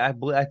 Right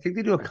away? I think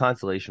they do a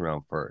consolation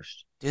round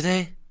first. Do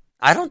they?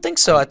 I don't think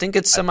so. I think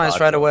it's semis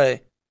right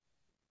away.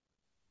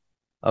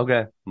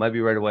 Okay, might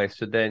be right away.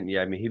 So then,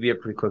 he'd be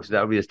up pretty quick. So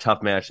that would be his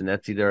tough match, and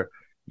that's either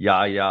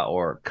Yaya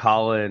or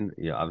Colin.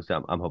 Obviously,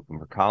 I'm hoping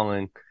for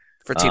Colin.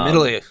 For Team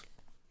Italy.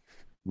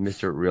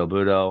 Mr. Real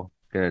Budo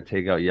going to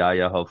take out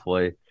Yaya,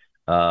 hopefully.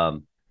 I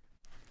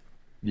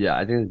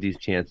think there's a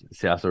decent chance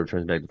Sasso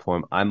returns back to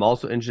form. I'm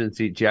also interested to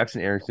see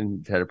Jackson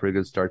Arrington had a pretty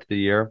good start to the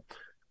year.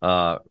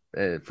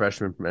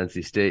 Freshman from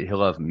NC State.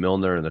 He'll have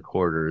Milner in the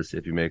quarters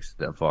if he makes it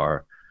that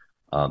far.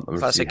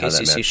 Classic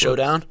ACC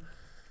showdown.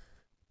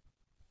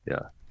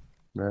 Yeah.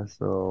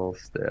 Wrestle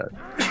stat.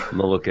 I'm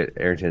going to look at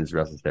Arrington's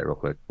wrestle stat real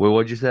quick.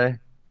 What'd you say?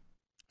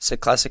 It's a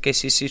classic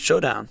ACC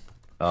showdown.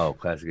 Oh,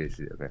 classic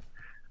ACC. Okay.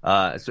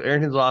 So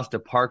Arrington's lost to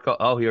Parko.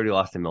 Oh, he already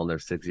lost to Milner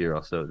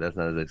 6-0, so that's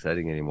not as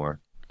exciting anymore.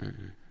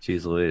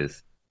 Jeez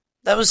Louise.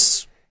 That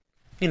was,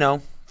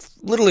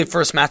 literally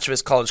first match of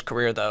his college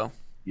career, though.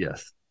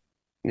 Yes.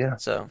 Yeah.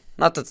 So,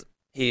 not that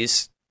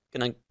he's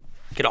going to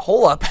get a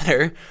whole lot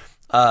better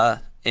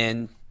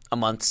in a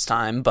month's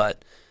time,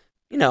 but,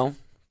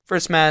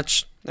 first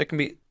match, there can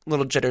be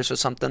little jitters or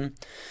something.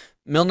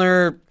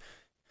 Milner,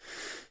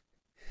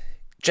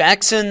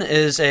 Jackson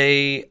is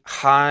a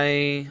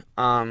high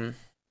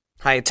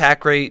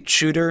attack rate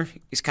shooter.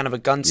 He's kind of a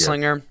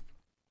gunslinger.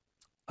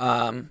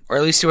 Yes. Or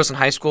at least he was in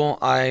high school.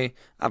 I've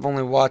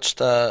only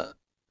watched a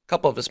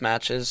couple of his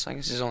matches. I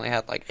guess he's only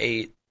had like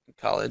 8 in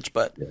college,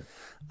 but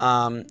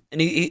and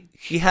he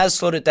has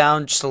slowed it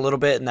down just a little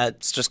bit, and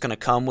that's just going to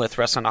come with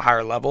wrestling a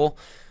higher level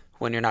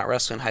when you're not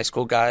wrestling high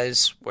school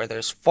guys where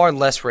there's far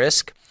less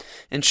risk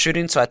in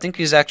shooting. So I think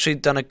he's actually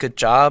done a good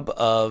job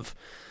of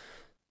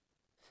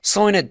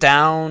slowing it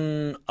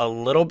down a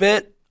little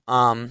bit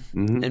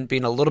and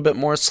being a little bit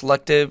more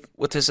selective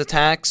with his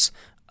attacks.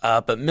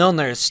 But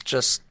Milner's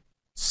just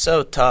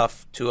so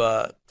tough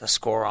to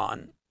score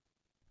on.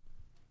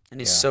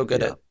 And he's so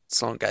good at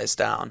slowing guys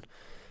down.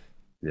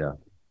 Yeah.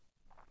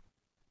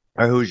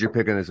 All right, who's your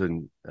pick on this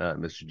one,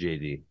 Mr.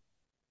 JD?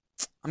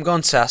 I'm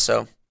going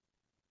Sasso.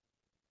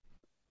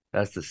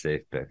 That's the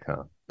safe pick,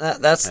 huh?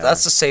 That's a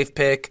safe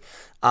pick.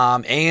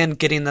 And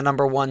getting the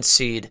number 1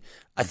 seed,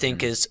 I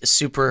think, is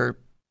super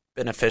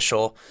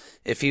beneficial.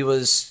 If he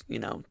was,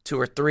 2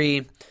 or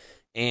 3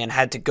 and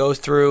had to go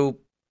through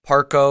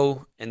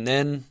Parco and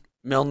then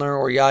Milner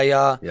or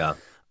Yaya,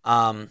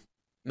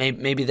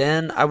 maybe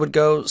then I would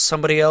go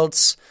somebody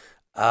else.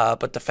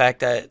 But the fact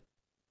that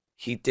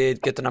he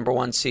did get the number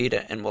 1 seed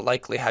and will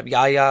likely have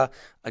Yaya,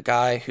 a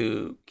guy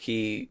who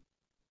he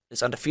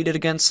is undefeated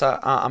against,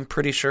 I'm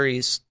pretty sure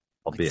he's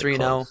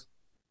 3-0.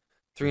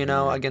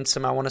 3-0 against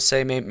him, I want to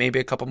say. Maybe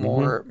a couple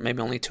more,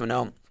 maybe only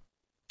 2-0.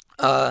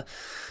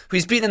 Who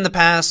he's beaten in the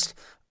past.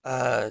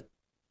 That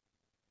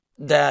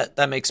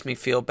makes me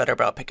feel better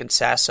about picking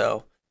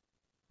Sasso.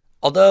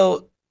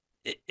 Although,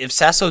 if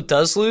Sasso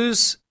does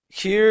lose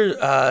here,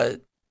 I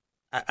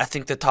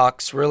think the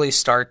talks really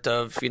start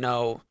of,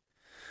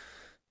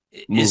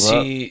 is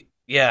he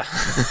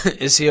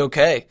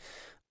okay?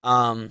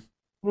 Because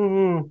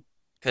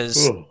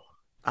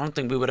I don't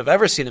think we would have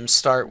ever seen him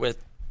start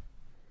with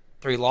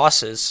 3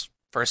 losses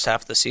first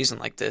half of the season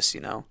like this,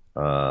 I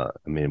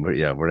mean,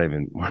 we're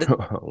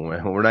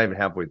not even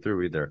halfway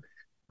through either.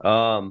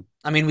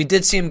 I mean, we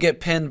did see him get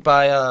pinned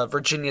by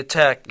Virginia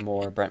Tech.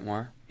 Brent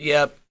Moore.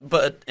 Yep,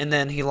 and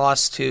then he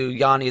lost to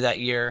Yanni that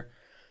year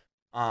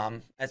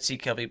at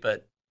CKV,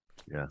 but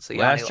yeah. So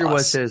last year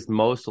was his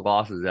most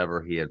losses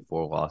ever. He had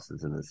 4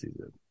 losses in the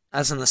season.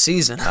 As in the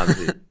season.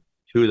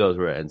 2 of those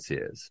were at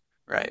NCAs.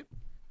 Right.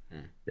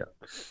 Yeah.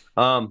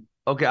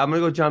 Okay, I'm gonna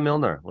go John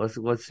Milner. Let's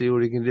see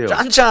what he can do.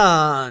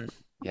 John.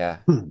 Yeah.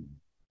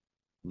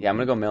 Yeah, I'm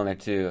gonna go Milner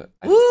too.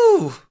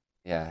 Woo!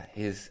 Yeah,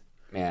 he's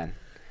man.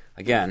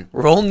 Again,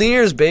 roll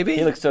ears, baby.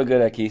 He looks so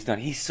good at Keystone.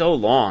 He's so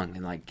long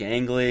and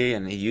gangly,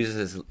 and he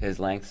uses his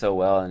length so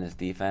well in his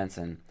defense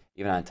and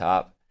even on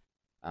top.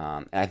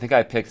 And I think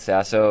I picked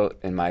Sasso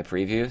in my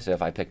preview, so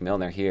if I pick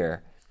Milner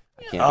here,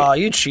 I can't. Oh,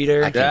 you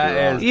cheater! You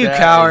that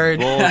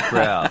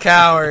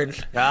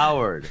coward!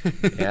 Coward!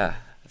 Yeah,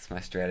 that's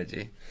my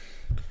strategy.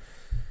 You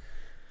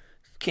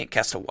can't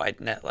cast a wide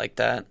net like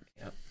that.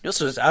 Yep. You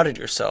also just outed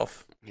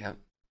yourself. Yep.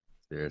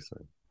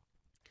 Seriously.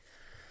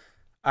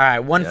 All right,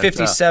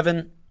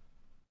 157.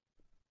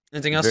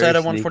 Anything else to add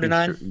at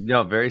 149?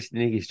 No, very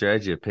sneaky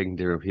strategy of picking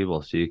different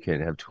people so you can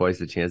have twice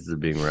the chances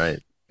of being right.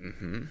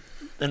 Mm-hmm.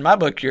 In my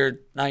book, you're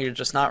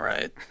just not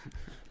right.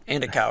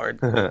 And a coward.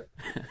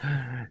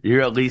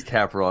 You're at least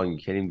half wrong. You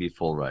can't even be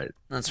full right.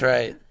 That's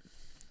right.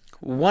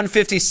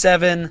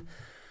 157,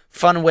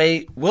 fun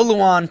weight. Will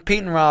Lewan,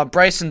 Peyton Robb,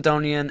 Bryson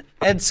Donian,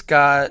 Ed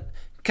Scott,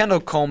 Kendall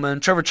Coleman,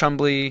 Trevor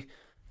Chumbley,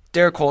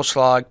 Derek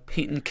Holschlag,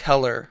 Peyton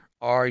Keller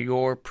are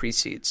your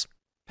pre-seeds.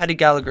 Paddy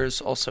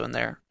Gallagher's also in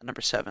there at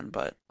number 7,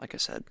 but like I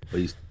said,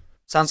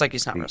 sounds like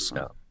he's not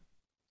wrestling. I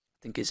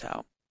think he's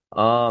out,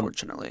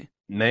 unfortunately.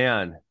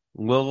 Man,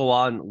 Will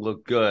Lewan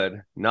looked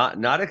good.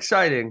 Not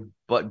exciting,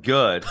 but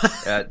good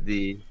at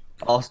the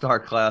All-Star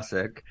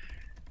Classic.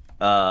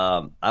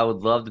 I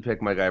would love to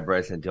pick my guy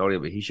Bryce Antonio,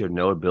 but he showed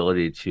no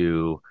ability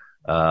to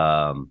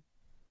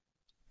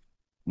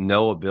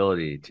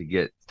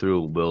get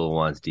through Will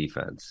Lewan's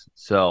defense.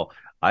 So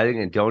I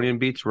think Andonian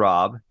beats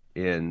Robb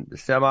in the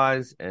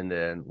semis, and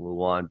then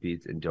Lewan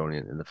beats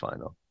Andonian in the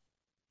final.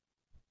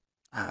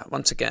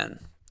 Once again,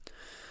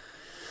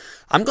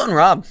 I'm going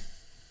Robb.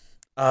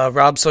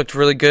 Robb's looked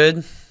really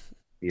good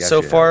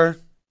so far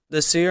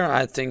this year.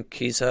 I think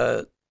he's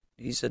a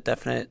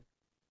definite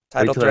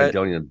title threat.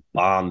 Andonian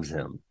bombs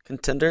him.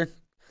 Contender.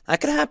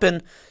 That could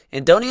happen.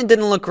 Andonian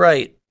didn't look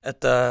right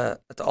at the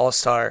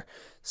All-Star.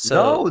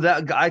 So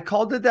no, I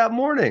called it that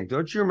morning.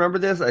 Don't you remember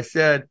this? I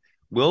said,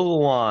 Will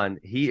Lewan,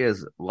 he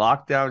is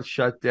lockdown,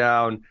 shut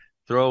down,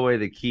 throw away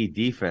the key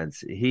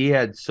defense. He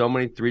had so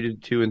many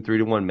 3-2 and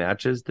 3-1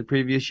 matches the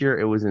previous year.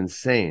 It was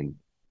insane.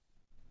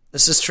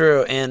 This is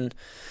true. And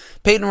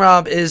Peyton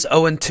Robb is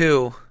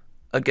 0-2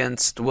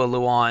 against Will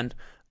Lewan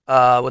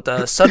with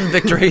a sudden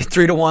victory,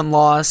 3-1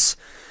 loss,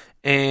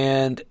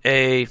 and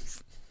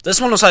this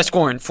one was high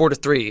scoring,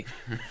 4-3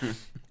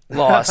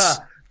 loss.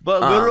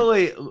 But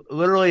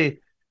literally,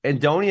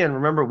 Andonian,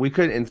 remember, we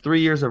couldn't, in 3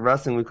 years of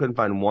wrestling, we couldn't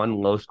find one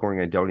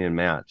low-scoring Andonian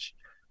match.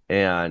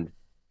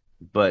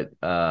 But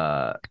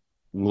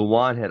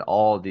Lewan had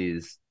all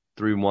these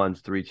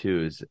 3-1s,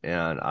 3-2s,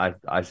 and I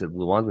said,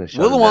 Lewan's going to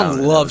shut him down.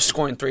 Lewan loves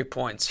scoring 3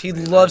 points. He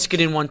loves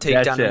getting one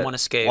takedown and one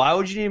escape. Why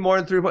would you need more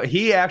than 3 points?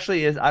 He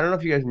actually is, I don't know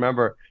if you guys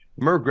remember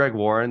Greg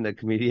Warren, the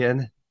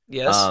comedian?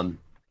 Yes.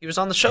 He was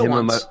on the show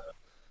once.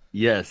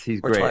 Yes,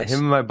 he's great. Twice. Him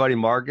and my buddy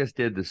Marcus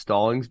did the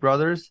Stallings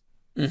Brothers.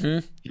 Mm-hmm.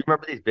 Do you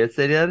remember these bits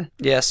they did?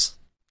 Yes.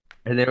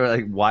 And they were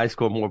like, why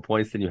score more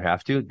points than you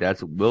have to?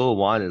 That's Will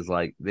Lewan is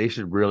like, they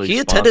should really He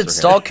attended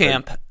stall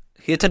camp.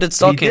 He attended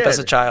stall camp as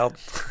a child.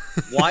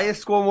 Why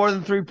score more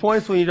than 3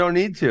 points when you don't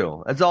need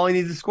to? That's all he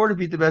needs to score to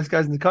beat the best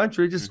guys in the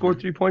country. Just score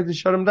 3 points and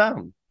shut him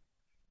down.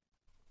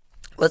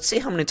 Let's see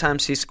how many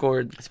times he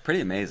scored. It's pretty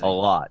amazing. A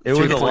lot. It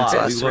was a lot.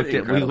 We looked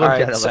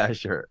at it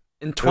last year.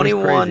 In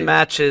 21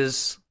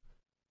 matches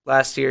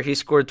last year, he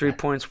scored 3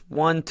 points.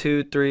 1,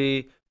 2,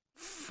 3,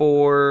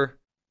 4,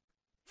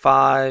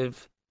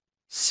 5,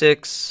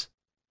 6,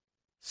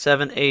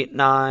 7, 8,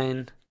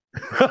 9,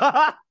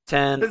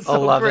 10, so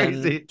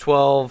 11, crazy.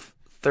 12,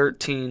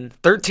 13.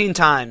 13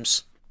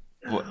 times.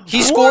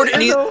 He scored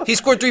he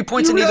scored 3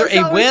 points in either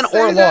a win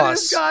or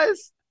loss.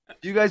 Guys?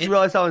 Do you guys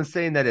realize how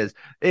insane that is?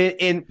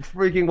 In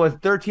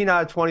freaking 13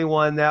 out of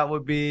 21, that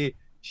would be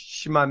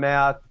my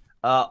math.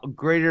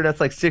 Greater, that's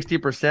like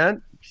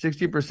 60%.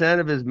 60%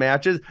 of his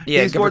matches.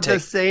 Yeah, he scored the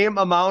same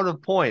amount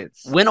of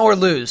points. Win or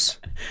lose.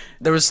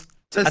 There was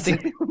I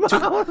think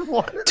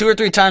 2 or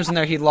 3 times in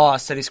there he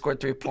lost that he scored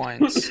 3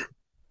 points.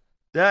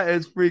 That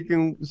is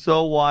freaking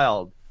so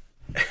wild.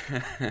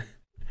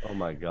 Oh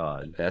my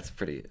god, that's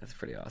pretty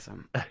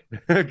awesome.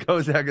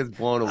 Kozak is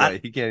blown away.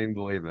 He can't even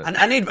believe it.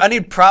 I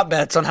need prop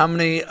bets on how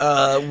many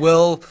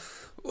will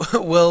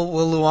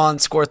Luan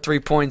score 3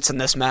 points in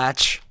this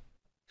match.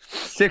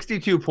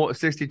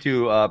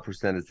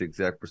 62% is the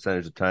exact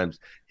percentage of times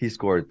he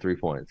scored 3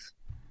 points.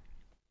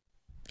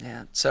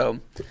 Yeah,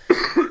 so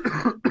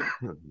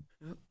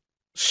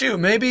shoot,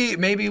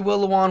 maybe Will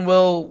Luan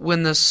will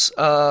win this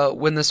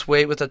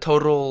weight with a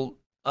total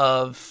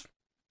of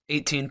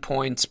 18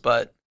 points,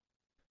 but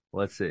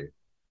let's see.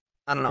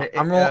 I don't know.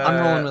 I'm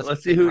rolling with.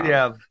 Let's see who you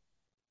have.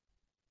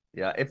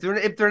 Yeah, if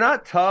they're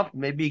not tough,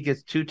 maybe he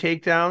gets 2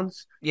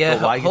 takedowns.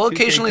 Yeah, he'll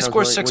occasionally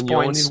score 6 points. You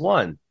only need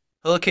 1.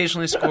 He'll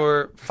occasionally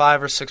score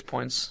 5 or 6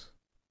 points.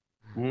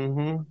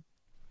 Mm-hmm.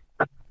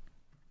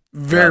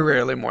 Very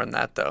rarely more than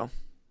that, though.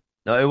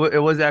 No, it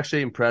was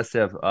actually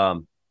impressive.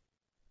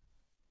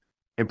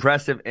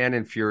 Impressive and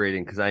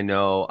infuriating because I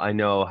know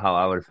how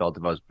I would have felt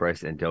if I was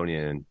Bryce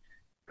Andonian,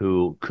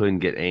 who couldn't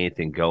get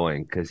anything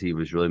going because he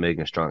was really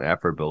making a strong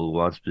effort, but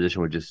Luan's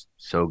position was just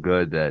so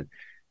good that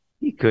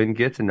he couldn't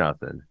get to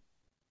nothing.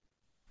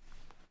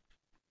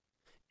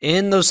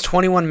 In those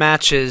 21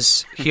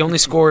 matches, he only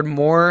scored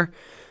more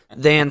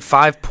than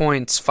 5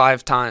 points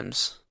 5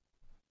 times.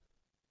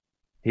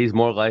 He's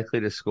more likely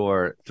to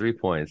score 3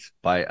 points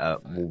by a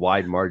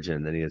wide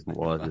margin than he is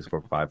more likely to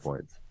score 5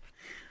 points.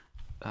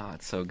 Oh,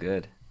 it's so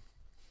good.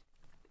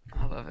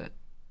 I love it.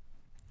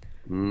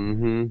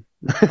 Mm-hmm.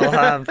 We'll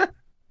have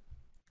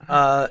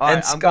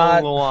Ed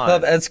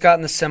Scott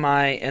in the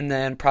semi, and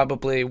then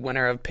probably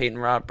winner of Peyton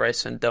Robb,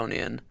 Bryce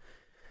Andonian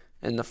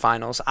in the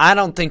finals. I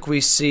don't think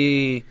we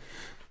see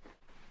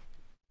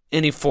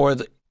any four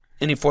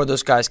of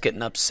those guys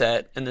getting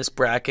upset in this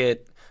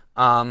bracket.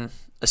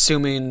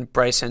 Assuming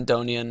Bryce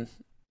Andonian,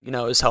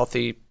 is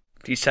healthy.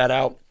 He sat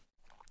out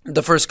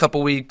the first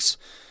couple weeks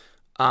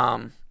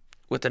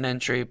with an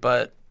injury,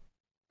 but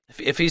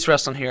if he's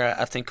wrestling here,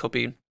 I think he'll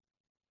be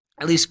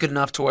at least good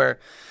enough to where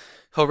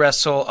he'll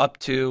wrestle up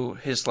to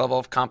his level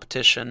of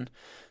competition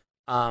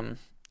and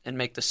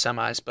make the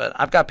semis. But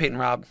I've got Peyton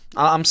Robb.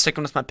 I'm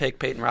sticking with my pick,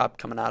 Peyton Robb,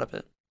 coming out of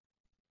it.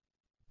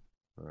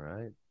 All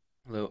right.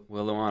 Will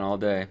Luan all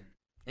day.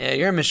 Yeah,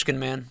 you're a Michigan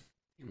man.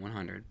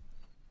 100.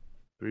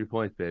 3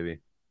 points, baby.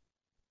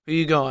 Who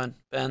you going,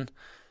 Ben?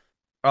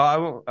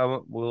 Oh, I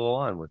went Will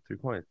Luan with 3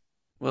 points.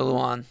 Will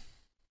Luan.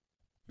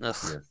 Ugh.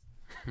 Yes.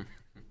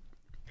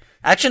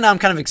 Actually, now I'm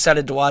kind of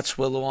excited to watch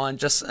Will Luan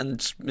just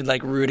be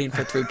like rooting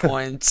for 3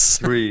 points.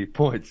 3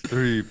 points,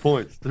 3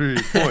 points, 3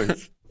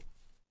 points.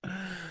 All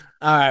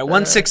right,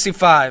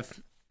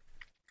 165.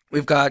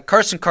 We've got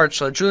Carson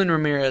Karchla, Julian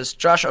Ramirez,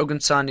 Josh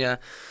Ogunsanya,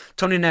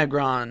 Tony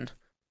Negron,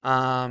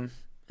 and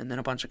then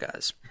a bunch of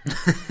guys.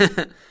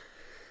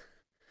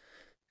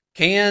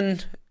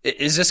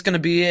 Is this going to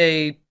be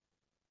a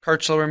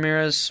Karchla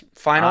Ramirez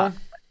final?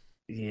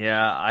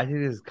 Yeah, I think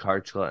this is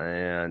Karchla,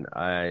 and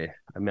I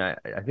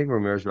think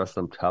Ramirez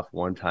wrestled him tough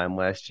one time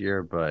last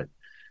year, but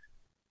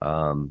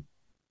I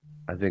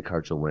think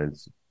Karchla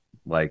wins.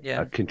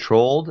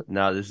 Controlled.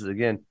 Now this is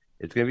again,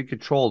 it's going to be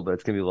controlled, but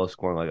it's going to be low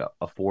scoring, like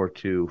a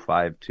 4-2,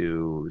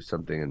 5-2,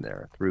 something in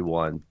there,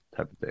 3-1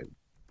 type of thing.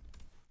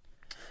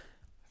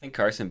 I think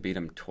Carson beat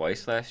him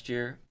twice last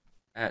year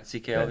at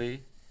CKLV.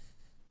 Okay.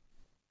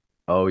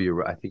 Oh, you're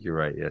right. I think you're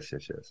right. Yes.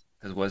 Because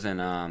was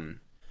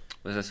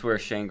this where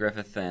Shane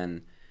Griffith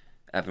and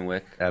Evan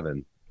Wick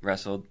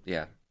wrestled?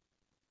 Yeah.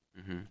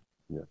 Mm-hmm.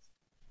 Yes.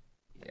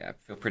 Yeah, I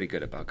feel pretty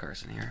good about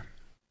Carson here.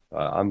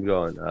 I'm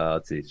going.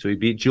 Let's see. So he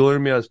beat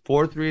Julian Ramirez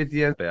 4-3 at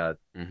the end. Bad.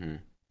 Mm-hmm.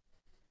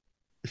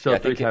 So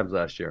 3 times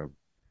last year.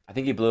 I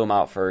think he blew him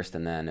out first,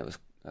 and then that was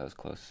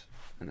close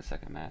in the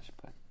second match.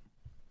 But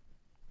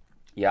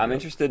yeah, I'm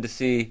interested to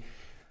see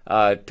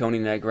Tony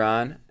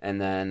Negron,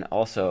 and then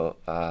also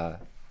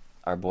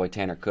our boy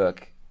Tanner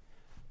Cook.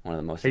 One of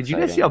the most exciting. Did you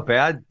guys see how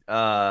bad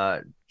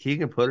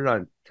Keegan put it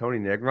on Tony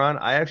Negron?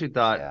 I actually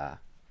thought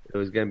it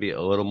was going to be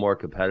a little more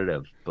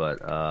competitive, but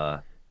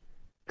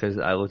because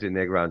I looked at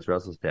Negron's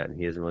wrestle stat and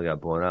he hasn't really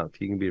got blown out.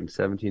 Keegan beat him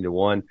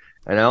 17-1,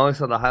 and I only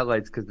saw the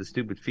highlights because the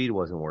stupid feed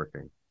wasn't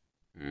working.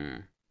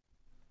 I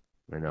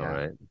know,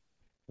 right?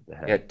 What the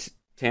heck?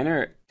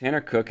 Yeah,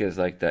 Tanner Cook is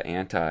like the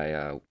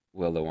anti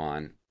Will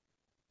Luan.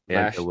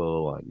 Will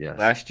Luan, yes.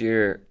 Last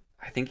year,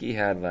 I think he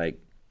had like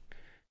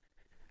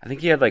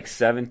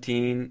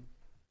 17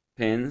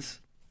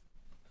 pins.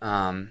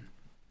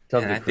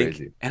 Something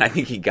crazy. And I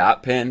think he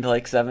got pinned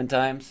like 7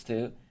 times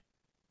too.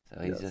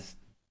 So he's just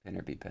pin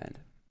or be pinned.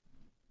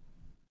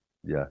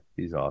 Yeah,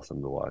 he's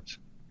awesome to watch.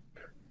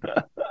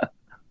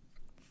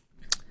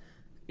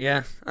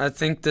 Yeah, I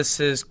think this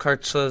is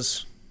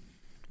Kartsla's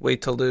way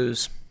to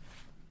lose,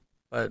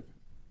 but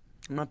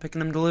I'm not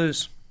picking him to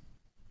lose.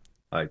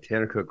 All right,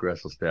 Tanner Cook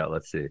wrestle stat.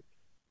 Let's see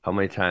how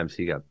many times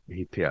he got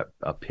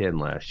a pin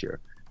last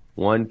year.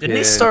 One Didn't pin,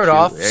 he start two,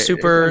 off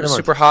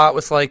super hot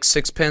with like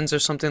 6 pins or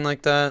something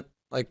like that?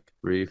 Like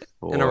 3,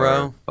 4 in a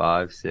row,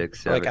 5,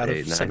 6, 7, like out of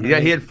 8, 9. 7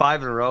 He had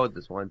 5 in a row at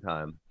this one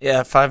time.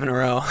 Yeah, 5 in a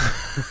row.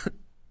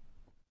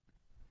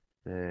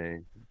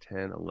 Dang,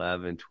 10,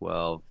 11,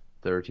 12,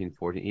 13,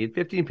 14. He had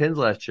 15 pins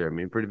last year. I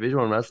mean, for Division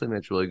I wrestling,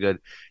 that's really good.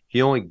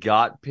 He only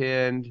got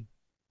pinned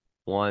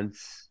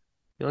once.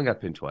 He only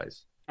got pinned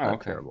twice.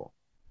 Not terrible.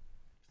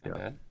 Not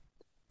bad.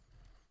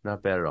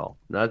 Not bad at all.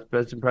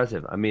 That's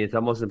impressive. I mean, it's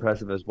almost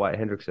impressive as Wyatt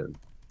Hendrickson.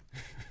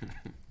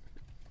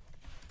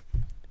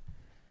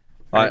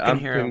 All right, I'm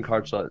picking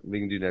card shot. We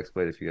can do next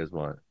plate if you guys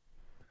want.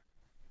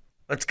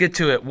 Let's get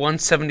to it.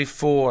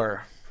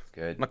 174.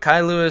 Good.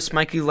 Mekhi Lewis,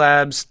 Mikey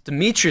Labs,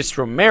 Demetrius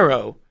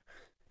Romero,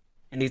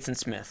 and Ethan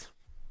Smith.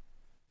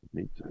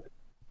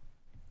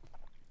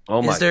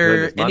 Oh my Is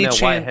there goodness. My any man,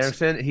 chance? Wyatt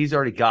Henderson, he's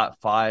already got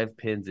 5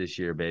 pins this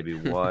year, baby.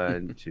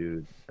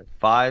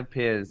 5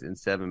 pins in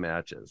 7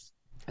 matches.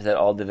 Is that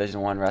all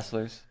Division I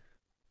wrestlers?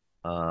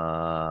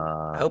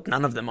 I hope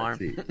none of them are.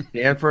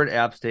 Stanford,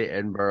 App State,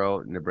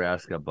 Edinburgh,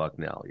 Nebraska,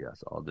 Bucknell.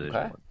 Yes, all Division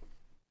I.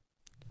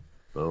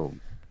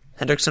 Boom.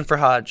 Hendrickson for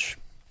Hodge.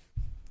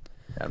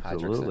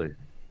 Absolutely. Hodgson.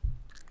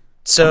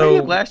 So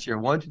last year,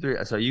 1, 2, 3.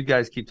 So you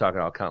guys keep talking.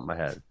 I'll count in my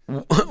head.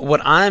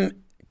 What I'm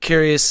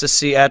curious to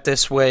see at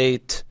this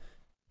weight,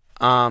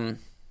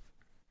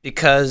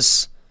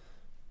 because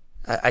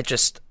I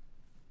just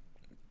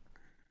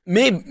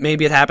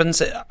maybe it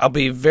happens. I'll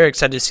be very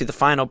excited to see the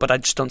final, but I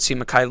just don't see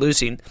Mekhi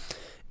losing.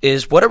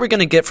 Is what are we going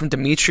to get from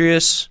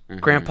Demetrius,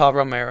 Grandpa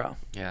Romero?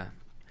 Yeah,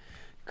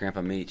 Grandpa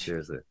Meach.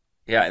 Seriously.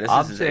 Yeah,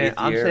 I'm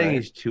saying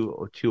he's too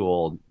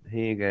old.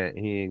 He ain't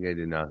gonna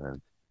do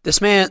nothing. This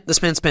man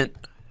spent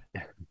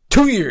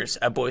 2 years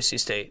at Boise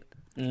State.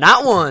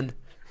 Not 1,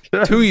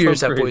 2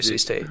 years at Boise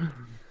State.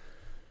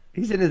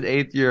 He's in his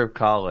 8th year of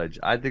college.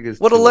 I think it's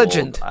what a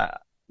legend.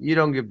 You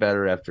don't get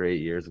better after 8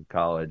 years of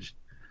college.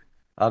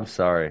 I'm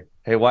sorry.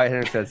 Hey, Wyatt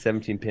Hendricks had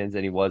 17 pins,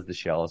 and he was the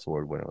Chalice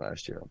Award winner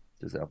last year.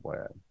 Just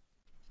FYI.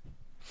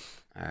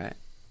 All right.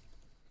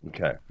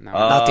 Okay.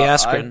 Not the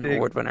Askren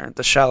Award winner,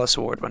 the Chalice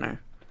Award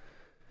winner.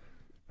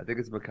 I think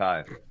it's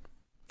Mekhi.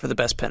 For the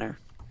best pinner.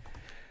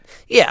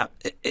 Yeah,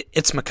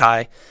 it's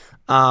Mekhi.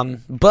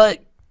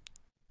 But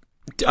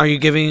are you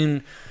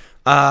giving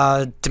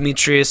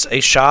Demetrius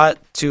a shot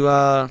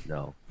to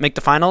make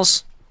the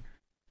finals?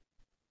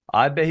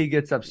 I bet he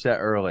gets upset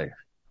early.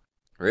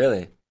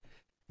 Really?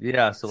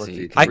 Yeah, so let's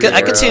see. I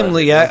could see him.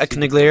 Yeah,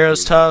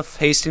 Canigliero's tough.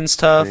 Hastings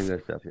tough.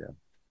 Stuff, yeah.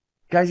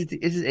 Guys, it's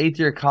his 8th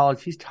year of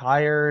college. He's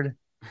tired.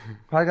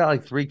 Probably got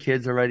like 3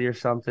 kids already or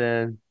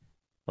something.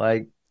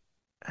 Like,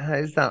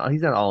 he's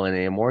not all in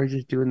anymore. He's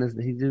just doing this.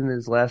 He's doing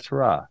his last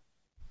hurrah.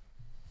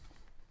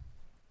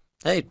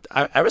 Hey,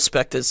 I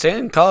respect it. Stay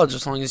in college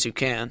as long as you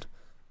can.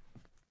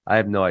 I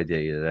have no idea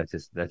either.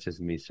 That's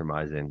just me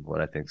surmising what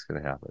I think is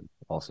going to happen.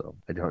 Also,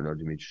 I don't know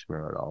Demetrius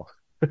Romero at all.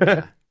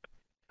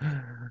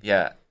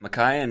 Yeah,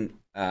 Mekhi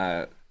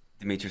and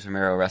Demetrius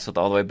Romero wrestled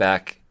all the way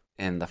back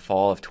in the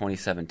fall of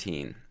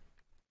 2017,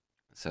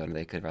 so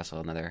they could wrestle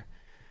another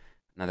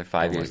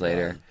 5 years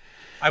later.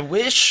 I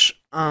wish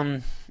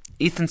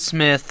Ethan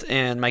Smith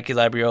and Mikey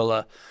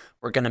Labriola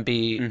were going to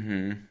be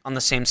on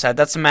the same side.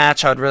 That's a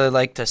match I would really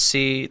like to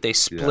see. They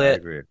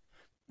split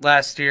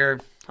last year.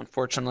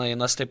 Unfortunately,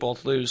 unless they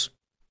both lose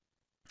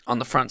on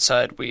the front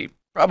side, we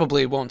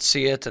probably won't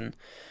see it. And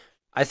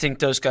I think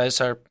those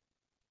guys are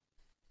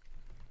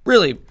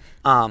really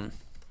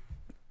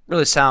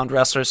sound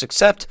wrestlers,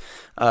 except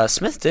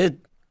Smith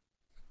did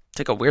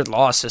take a weird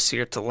loss this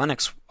year to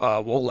Lennox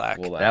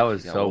Wolak. That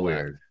was so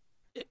weird.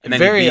 And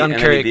very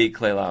uncharacteristic.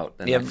 Clay Lout.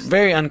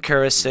 Very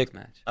uncharacteristic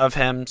of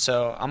him.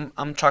 So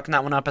I'm chalking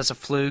that one up as a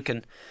fluke,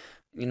 and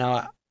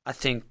I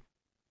think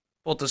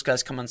both those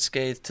guys come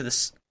unscathed to the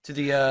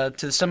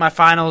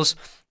semifinals.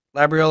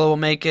 Labriola will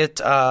make it,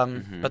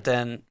 but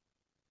then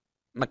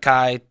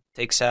Mekhi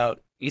takes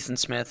out Ethan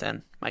Smith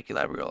and Mikey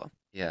Labriola.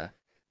 Yeah,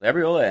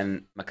 Labriola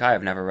and Mekhi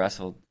have never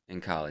wrestled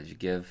in college. You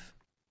give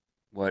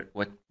what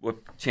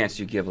chance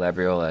do you give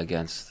Labriola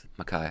against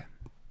Mekhi?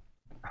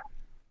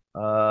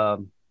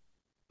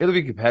 It'll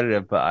be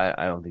competitive, but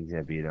I don't think he's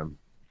gonna beat him.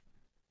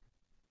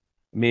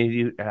 I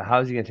mean, how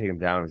is he gonna take him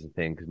down is the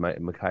thing, because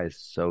Mekhi is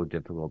so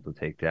difficult to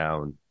take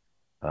down.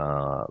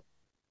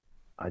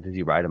 Did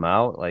he ride him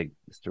out like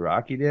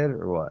Starocki did,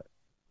 or what?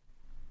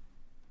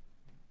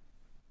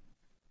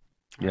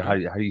 How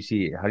do you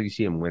see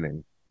him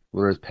winning?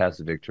 What are his paths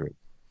to victory?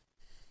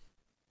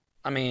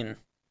 I mean,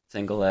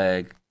 single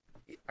leg.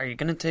 Are you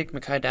gonna take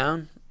Mekhi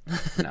down?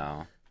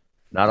 No,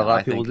 not a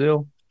lot of people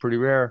do. It's pretty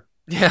rare.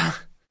 Yeah.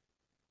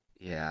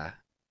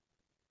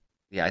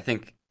 I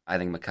think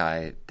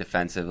Mekhi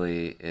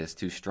defensively is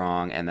too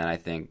strong, and then I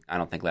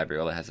don't think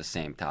Labriola has the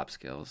same top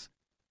skills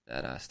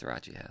that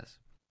Starocci has.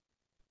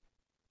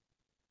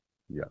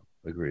 Yeah,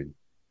 agreed.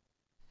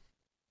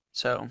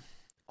 So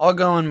I'll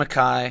go in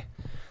Mackay.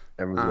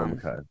 Everyone's going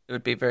Mackay. It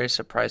would be very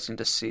surprising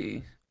to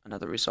see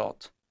another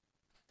result.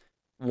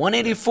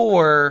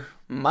 184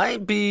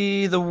 might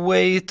be the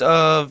weight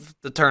of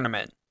the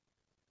tournament.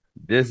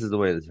 This is the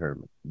way of the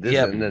tournament.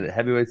 And then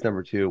heavyweight's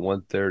number 2,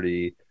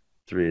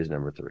 133 is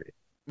number 3.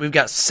 We've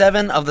got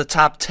 7 of the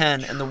top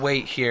 10 in the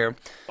weight here.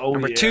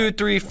 Number 2,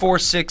 3, 4,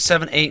 6,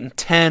 7, 8, and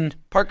 10.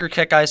 Parker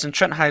Keckeisen,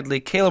 Trent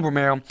Hidley, Caleb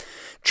Romero,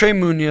 Trey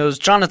Munoz,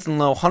 Jonathan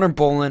Lowe, Hunter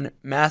Bolin,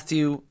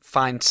 Matthew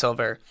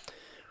Feinsilver.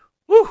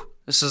 Woo!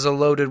 This is a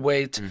loaded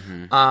weight.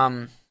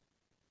 Mm-hmm.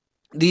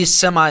 These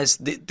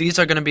semis, these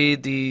are going to be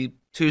the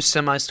 2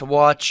 semis to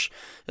watch.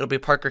 It'll be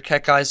Parker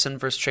Keckeisen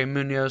versus Trey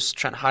Munoz,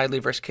 Trent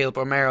Hidley versus Caleb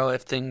Romero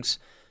if things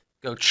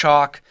go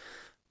chalk.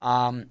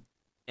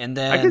 And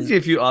then I can see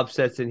a few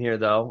upsets in here,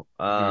 though.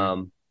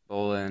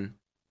 Bolin.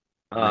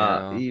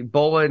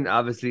 Bolin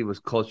obviously was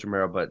close to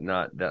Romero, but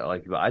not that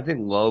like. I think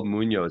Lowe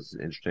Munoz is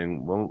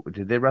interesting.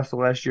 Did they wrestle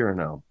last year or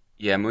no?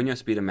 Yeah,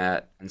 Munoz beat him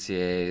at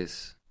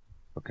NCAAs.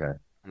 Okay.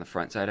 On the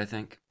front side, I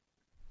think.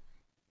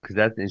 Because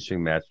that's an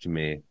interesting match to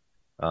me.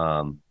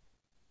 I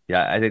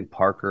think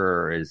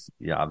Parker is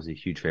obviously a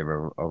huge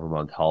favorite over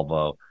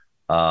Montalvo.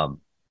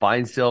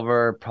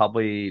 Feinsilver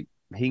probably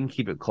he can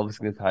keep it close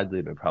against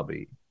Hidley, but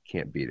probably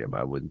can't beat him.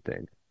 I wouldn't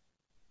think.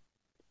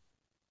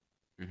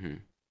 Mm-hmm.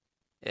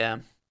 Yeah,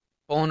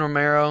 Bolin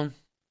Romero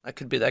that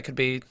could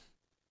be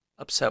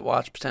upset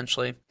watch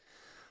potentially.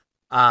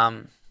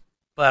 But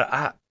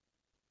I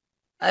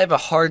have a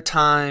hard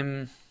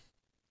time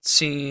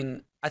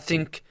seeing. I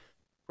think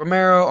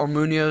Romero or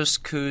Munoz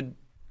could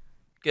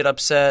get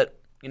upset.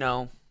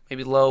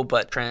 Maybe Low,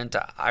 but Trent.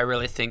 I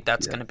really think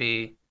that's going to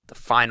be the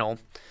final.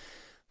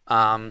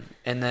 And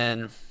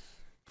then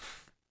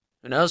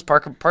who knows?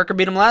 Parker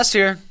beat him last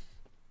year.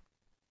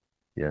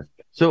 Yeah.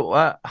 So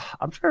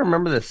I'm trying to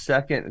remember the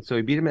second. So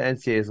he beat him at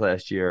NCAAs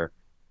last year.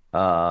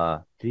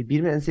 Did he beat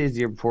him at NCAAs the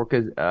year before?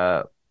 Because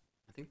I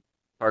think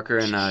Parker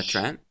and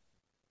Trent.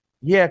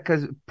 Yeah,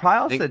 because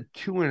Pyle said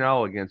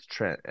 2-0 against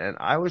Trent, and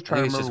I was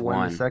trying to remember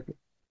when the second.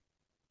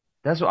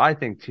 That's what I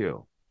think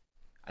too.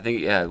 I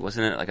think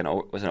wasn't it like an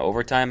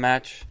overtime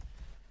match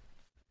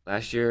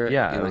last year?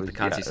 Yeah, in the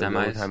Conci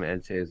semis. Overtime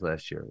at NCAAs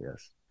last year.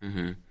 Yes.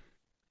 Mm-hmm.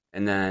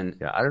 And then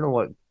I don't know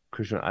what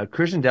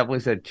Christian definitely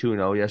said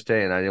 2-0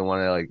 yesterday, and I didn't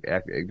want to like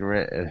act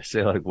ignorant and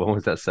say like when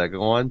was that second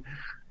one,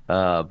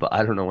 but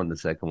I don't know when the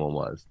second one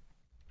was.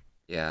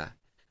 Yeah,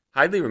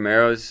 Hidley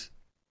Romero's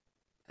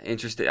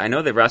interesting. I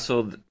know they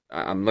wrestled.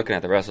 I'm looking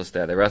at the wrestle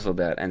stat. They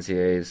wrestled at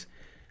NCAAs.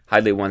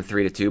 Hidley won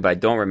 3-2, but I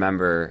don't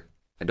remember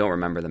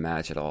the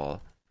match at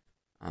all.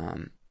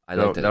 That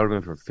would have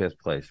been for 5th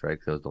place, right?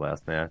 Because it was the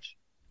last match.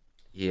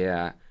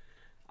 Yeah,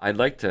 I'd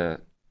like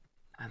to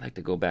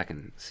go back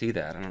and see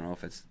that. I don't know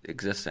if it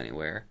exists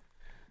anywhere.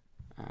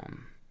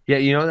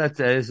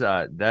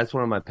 That's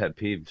one of my pet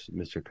peeves,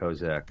 Mr.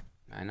 Kozak.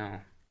 I know.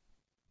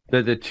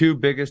 The 2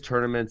 biggest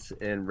tournaments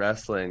in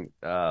wrestling,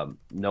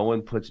 no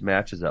one puts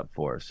matches up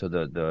for. So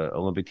the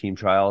Olympic team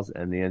trials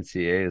and the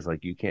NCAA is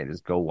like you can't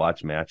just go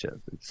watch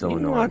matches. It's so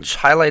annoying. Watch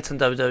highlights on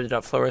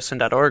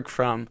www.flowwrestling.org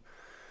from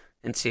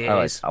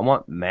NCAAs. I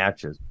want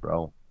matches,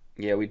 bro.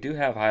 Yeah, we do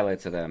have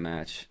highlights of that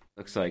match.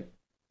 Looks like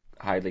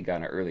Hidley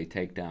got an early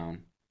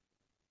takedown,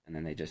 and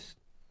then they just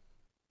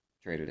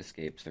traded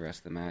escapes the rest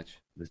of the match.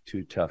 It was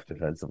too tough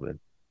defensively.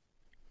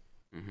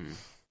 Mm-hmm.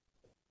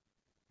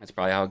 That's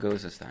probably how it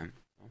goes this time.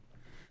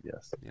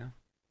 Yes. Yeah.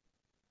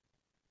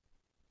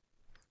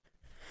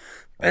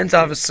 Ben's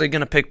obviously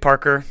going to pick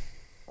Parker.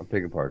 I'm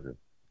picking Parker.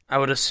 I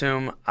would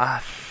assume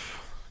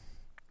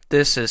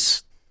this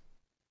is...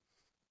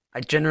 I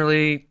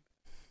generally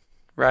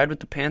ride with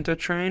the Panther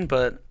train,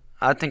 but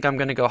I think I'm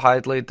going to go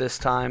Hidley this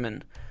time,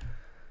 and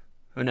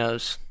who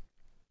knows?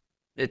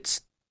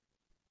 It's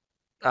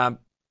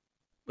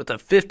with a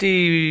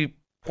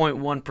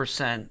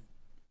 50.1%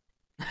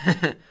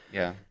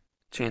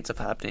 chance of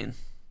happening.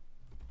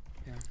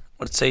 Yeah.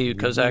 What say you,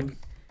 Kozak?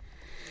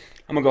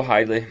 I'm going to go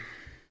Hidley.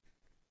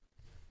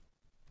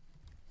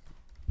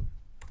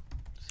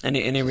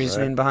 Any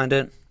reasoning behind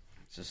it?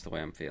 It's just the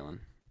way I'm feeling.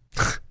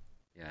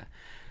 Yeah.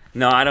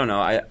 No, I don't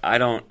know. I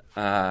don't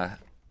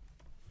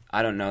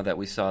know that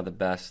we saw the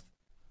best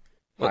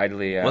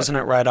Hidley. Wasn't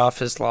it right off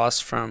his loss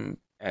from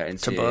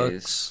NCAAs,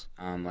 Books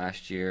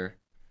last year?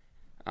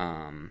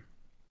 I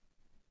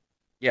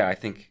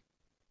think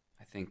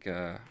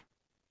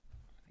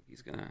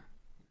he's gonna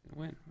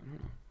win. I don't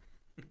know.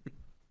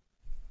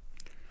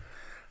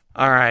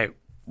 All right,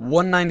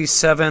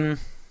 197.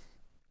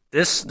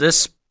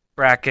 This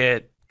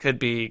bracket could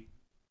be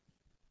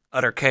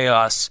utter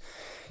chaos.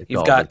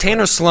 You've got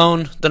Tanner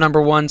Sloan, the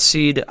number 1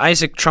 seed,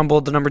 Isaac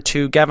Trumbull, the number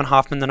 2, Gavin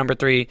Hoffman, the number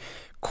 3,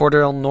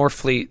 Cordell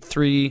Norfleet,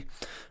 3,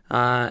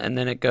 and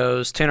then it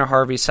goes Tanner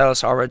Harvey,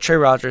 Silas Allred, Trey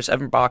Rogers,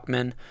 Evan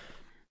Bachman,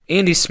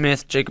 Andy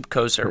Smith, Jacob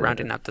Kozer,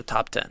 rounding out the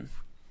top 10.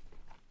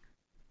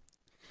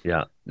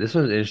 Yeah, this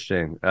was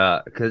interesting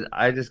because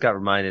I just got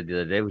reminded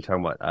the other day we were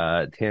talking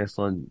about Tanner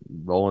Sloan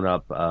rolling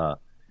up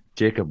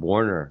Jacob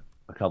Warner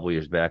a couple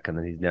years back, and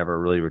then he's never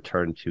really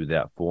returned to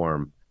that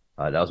form.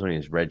 That was when he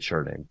was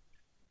redshirting.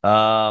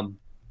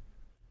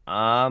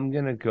 I'm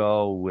gonna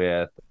go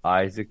with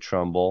Isaac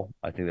Trumbull.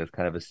 I think that's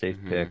kind of a safe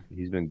pick.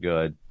 He's been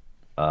good.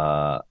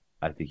 I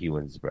think he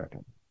wins the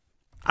bracket.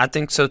 I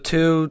think so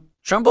too.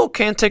 Trumbull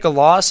can take a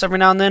loss every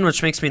now and then,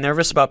 which makes me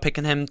nervous about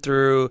picking him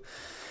through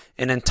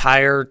an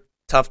entire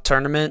tough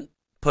tournament,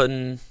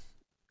 putting a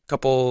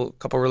couple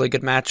really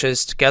good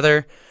matches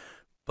together.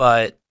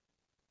 But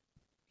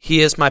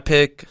he is my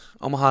pick.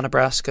 Omaha,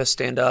 Nebraska,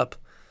 stand up.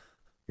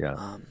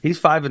 Yeah, he's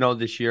 5-0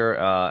 this year.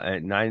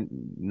 At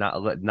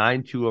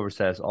 9-2 over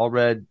Sas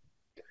Allred,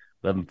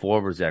 11-4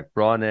 over Zach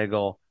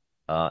Braunagel.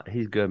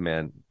 He's good,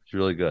 man. He's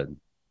really good.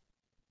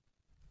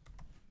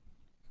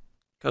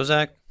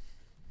 Kozak?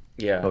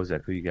 Yeah.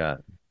 Kozak, who you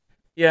got?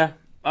 Yeah,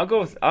 I'll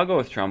go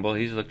with Trumbull.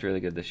 He's looked really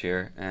good this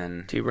year,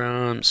 and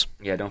T-Rums.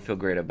 Yeah, don't feel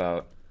great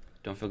about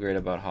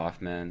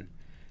Hoffman.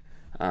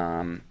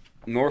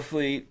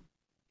 Norfleet,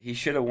 he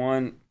should have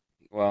won.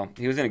 Well,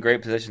 he was in a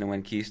great position to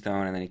win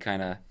Keystone, and then he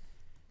kind of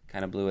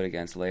blew it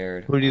against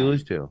Laird. Who did he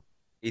lose to?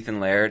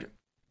 Ethan Laird.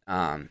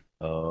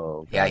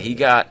 Yeah, he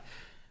got,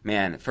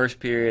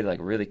 first period, like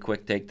really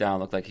quick takedown.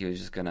 Looked like he was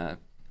just gonna,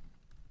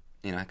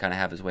 kind of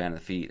have his way on the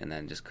feet, and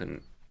then just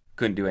couldn't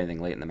do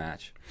anything late in the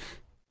match.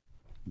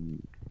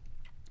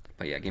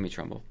 But yeah, give me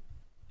Trumbull.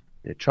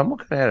 Yeah, Trumbull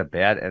kind of had a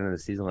bad end of the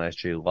season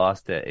last year. He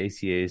lost to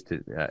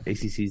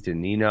ACCs to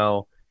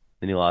Nino.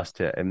 Then he lost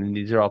to,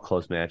 these are all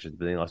close matches,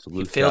 but then he lost to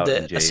Luke. He failed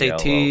the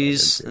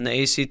SATs and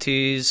the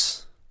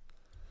ACTs.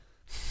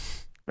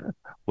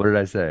 What did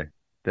I say?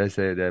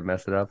 Did I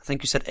mess it up? I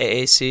think you said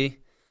AAC.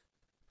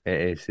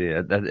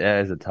 AAC. That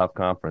is a tough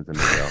conference in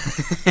Miguel.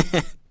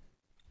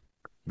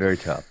 Very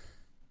tough.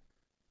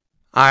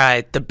 All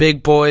right, the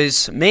big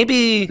boys.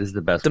 Maybe this is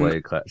the best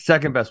weight class.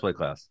 Second best weight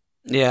class.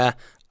 Yeah.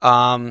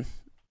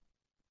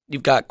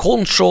 You've got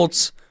Colton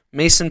Schultz,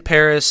 Mason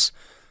Paris,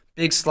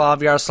 Big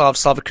Slav, Yaroslav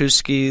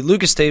Slavakuski,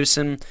 Lucas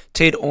Davison,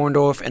 Tate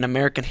Orndorff, and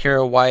American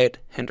hero Wyatt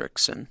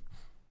Hendrickson.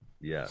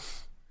 Yes.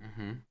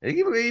 It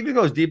even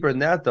goes deeper than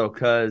that, though,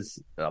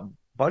 because a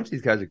bunch of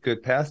these guys are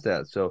good past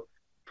that. So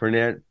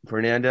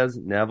Fernandez,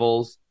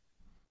 Nevels.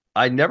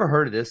 I never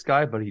heard of this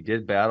guy, but he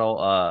did battle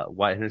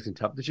Wyatt Hendrickson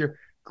tough this year.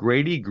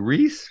 Grady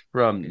Grease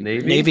from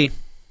Navy.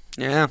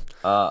 Yeah.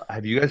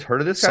 Have you guys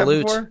heard of this guy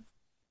before?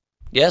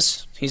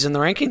 Yes, he's in the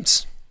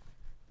rankings.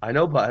 I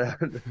know, but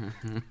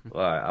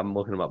I'm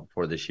looking him up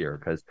before this year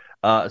because.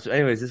 So,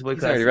 anyways, this weight he's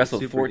class already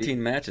wrestled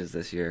 14 matches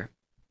this year.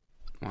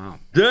 Wow!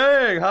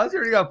 Dang, how's he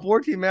already got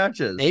 14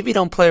 matches? Navy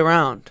don't play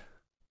around.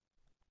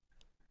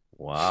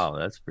 Wow,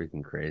 that's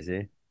freaking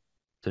crazy.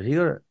 So he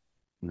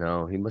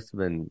must have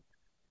been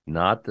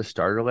not the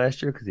starter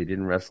last year because he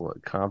didn't wrestle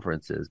at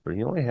conferences, but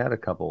he only had a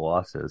couple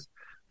losses.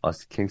 Lost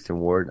to Kingston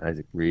Ward,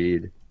 Isaac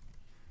Reed.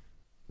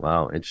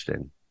 Wow,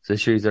 interesting. So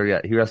this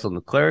year he wrestled in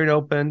the Clarion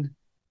Open,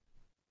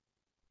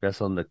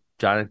 wrestled in the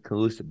Jonathan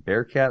Calusa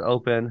Bearcat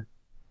Open,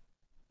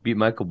 beat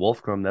Michael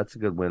Wolfgram. That's a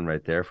good win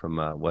right there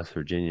from West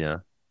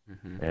Virginia.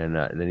 And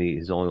then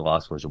his only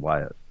loss was to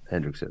Wyatt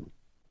Hendrickson.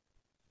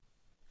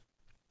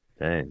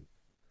 Dang.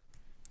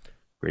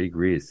 Grady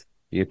Grease.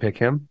 You pick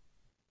him?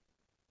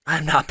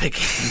 I'm not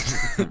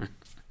picking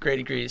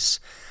Grady Grease.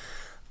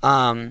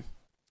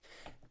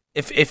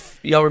 If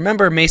y'all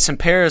remember, Mason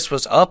Paris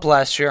was up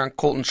last year on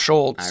Colton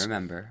Schultz. I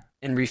remember.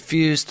 And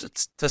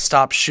refused to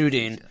stop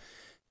shooting.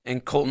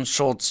 And Colton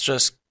Schultz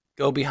just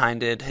go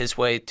behind it his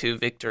way to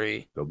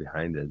victory. Go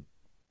behind it.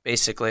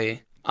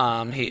 Basically.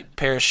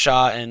 Paris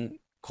shot and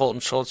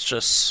Colton Schultz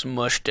just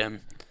smushed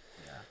him.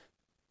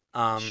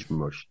 Yeah.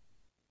 Smushed.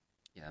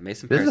 Yeah,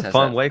 Mason This Paris is a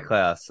fun weight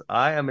class.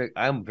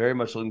 I'm very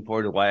much looking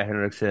forward to Wyatt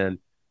Hendrickson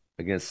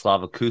against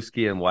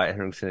Slavakuski and Wyatt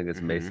Hendrickson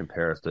against Mason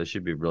Paris. Those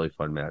should be really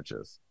fun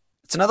matches.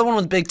 It's another one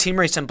with big team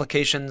race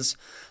implications.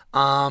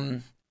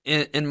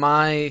 In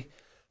my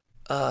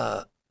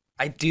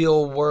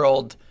ideal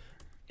world,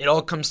 it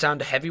all comes down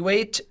to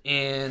heavyweight,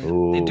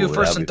 and they do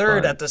first and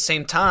third at the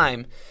same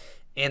time.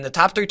 And the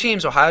top three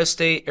teams, Ohio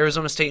State,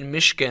 Arizona State, and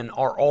Michigan,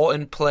 are all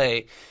in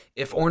play.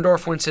 If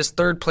Orndorff wins his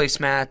third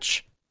place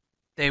match,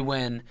 they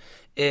win.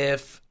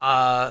 If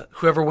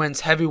whoever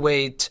wins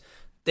heavyweight,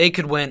 they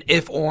could win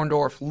if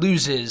Orndorff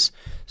loses.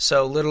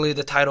 So literally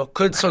the title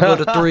could still go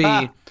to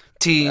three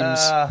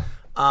teams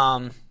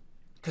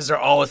because they're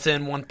all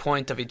within 1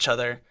 point of each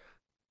other.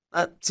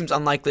 That seems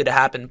unlikely to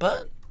happen,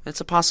 but it's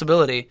a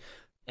possibility.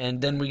 And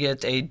then we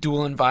get a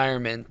dual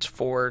environment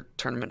for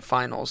tournament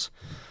finals.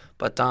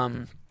 But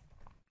I've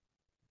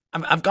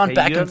gone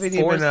back and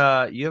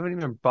forth. You haven't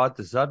even brought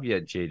this up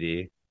yet,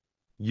 JD.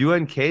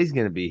 UNK is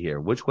going to be here.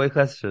 Which weight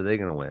classes are they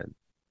going to win?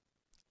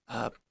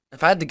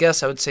 If I had to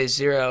guess, I would say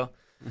 0.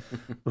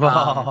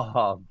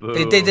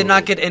 They did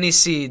not get any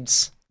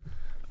seeds,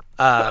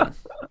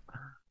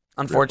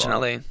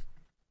 unfortunately.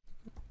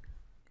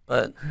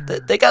 But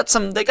they got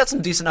some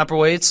decent upper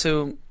weights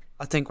who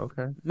I think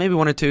maybe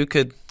 1 or 2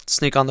 could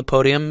sneak on the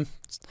podium.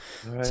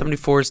 Right.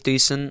 74 is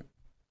decent.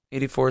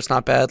 84 is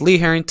not bad. Lee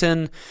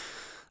Harrington,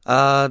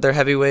 their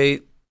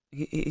heavyweight,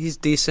 he's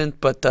decent,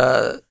 but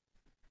I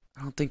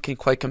don't think can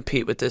quite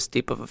compete with this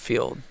deep of a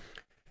field.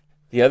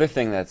 The other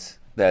thing that's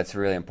that's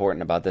really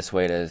important about this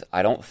weight is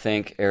I don't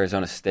think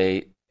Arizona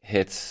State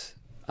hits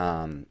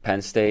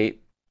Penn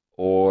State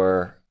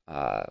or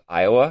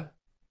Iowa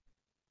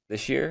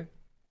this year.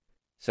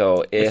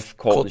 So if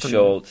Colton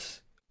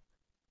Schultz,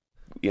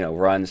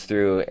 runs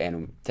through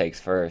and takes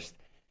first,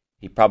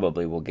 he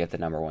probably will get the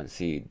number 1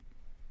 seed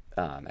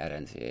at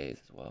NCAAs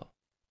as well.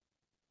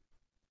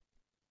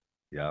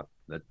 Yeah,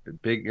 that's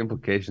big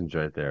implications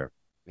right there.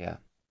 Yeah.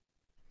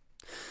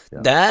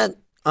 That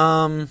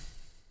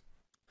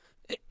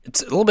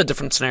it's a little bit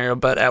different scenario,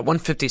 but at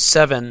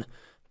 157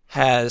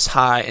 has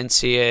high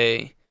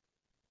NCAA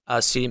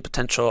seeding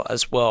potential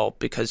as well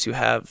because you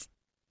have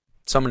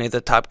so many of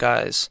the top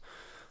guys.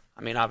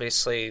 I mean,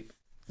 obviously,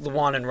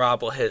 Luwan and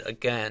Rob will hit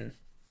again,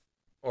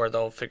 or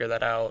they'll figure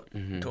that out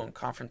doing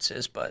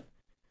conferences. But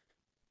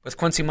with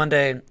Quincy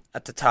Monday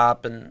at the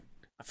top, and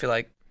I feel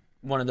like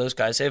one of those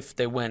guys, if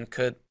they win,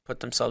 could put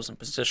themselves in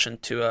position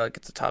to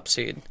get the top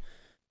seed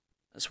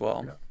as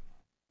well. Yeah.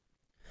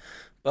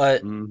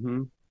 But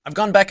I've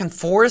gone back and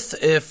forth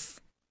if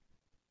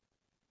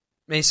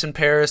Mason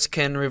Parris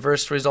can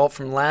reverse the result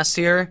from last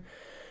year.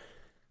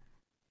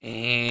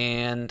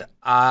 And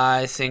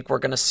I think we're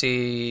going to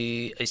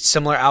see a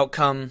similar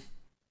outcome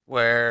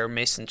where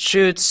Mason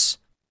shoots,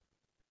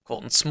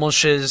 Colton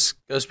smushes,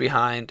 goes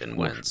behind, and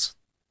wins.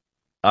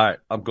 All right,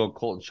 I'm going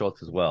Colton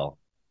Schultz as well.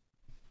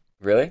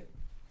 Really?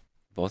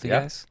 Both of you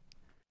guys?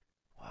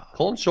 Wow.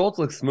 Colton Schultz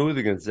looks smooth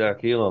against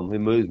Zach Elam.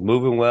 He's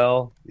moving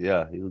well.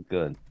 Yeah, he looked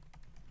good.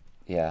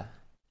 Yeah.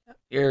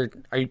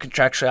 Are you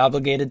contractually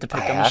obligated to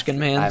pick a Michigan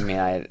man? I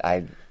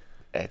mean,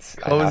 it's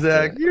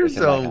Kozak, you're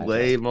so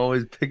lame,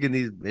 always picking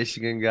these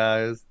Michigan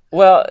guys.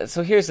 Well,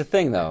 so here's the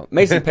thing, though.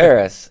 Mason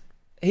Parris,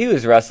 he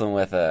was wrestling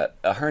with a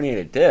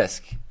herniated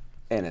disc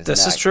in his this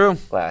neck is true.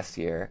 last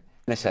year.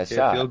 Finish that It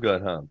shot. Feel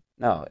good, huh?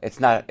 No,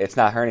 it's not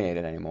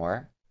herniated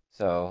anymore.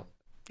 So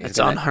it's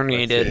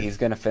unherniated. He's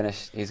gonna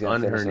finish. He's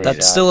gonna finish.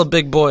 That's still a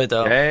big boy,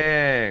 though.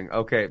 Dang.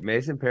 Okay,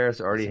 Mason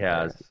Parris already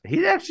has.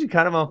 He's actually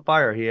kind of on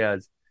fire. He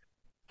has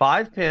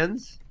 5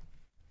 pins.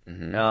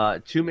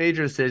 2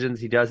 major decisions.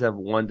 He does have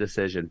 1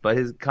 decision, but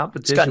his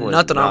competition He's got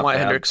nothing on White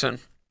bad. Hendrickson.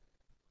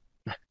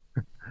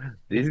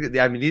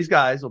 These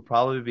guys will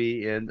probably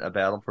be in a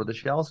battle for the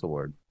Shells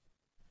Award.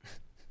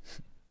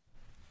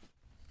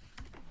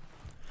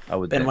 I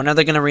would. Ben, when are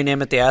they going to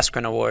rename it the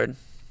Askren Award?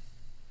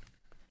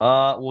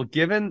 Well,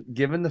 given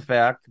the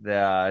fact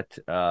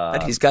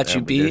that he's got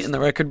you beat in the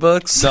record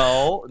books.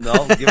 No.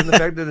 Given the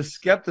fact that the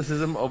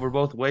skepticism over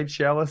both Wade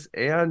Schellis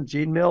and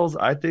Gene Mills,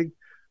 I think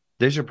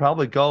they should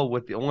probably go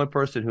with the only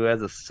person who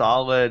has a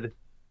solid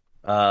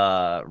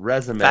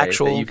resume that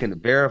you can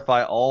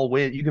verify all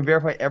win. You can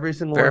verify every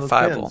single one of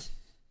those pins.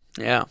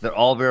 Yeah. They're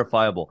all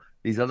verifiable.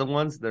 These other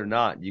ones, they're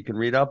not. You can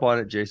read up on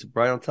it. Jason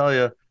Bryan will tell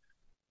you,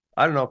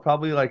 I don't know,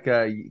 probably like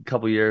a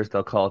couple years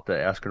they'll call it the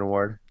Askren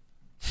Award.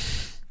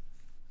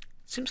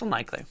 Seems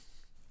unlikely.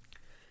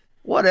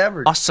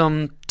 Whatever.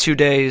 Awesome 2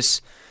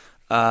 days,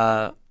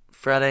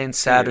 Friday and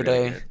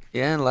Saturday.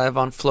 Yeah, live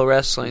on Flow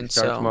Wrestling.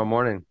 Start tomorrow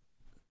morning.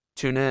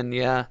 Tune in,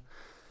 yeah.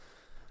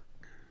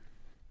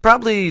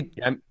 Probably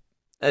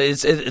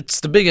it's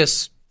the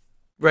biggest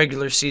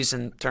regular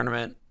season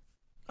tournament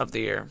of the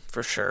year,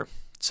 for sure.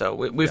 So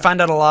we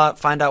find out a lot,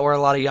 find out where a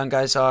lot of young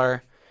guys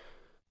are,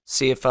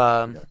 see if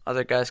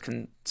other guys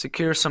can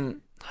secure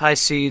some high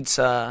seeds,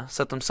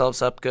 set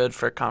themselves up good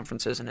for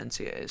conferences and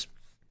NCAAs.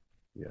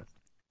 Yeah,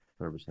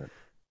 100%.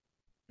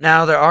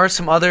 Now, there are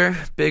some other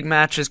big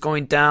matches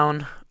going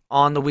down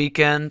on the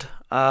weekend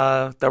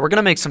that we're going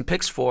to make some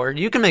picks for.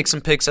 You can make some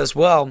picks as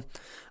well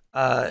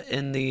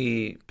in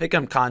the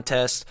Pick'em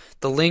contest.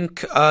 The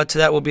link to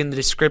that will be in the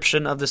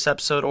description of this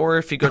episode, or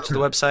if you go to the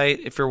website,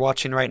 if you're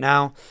watching right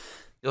now,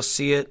 you'll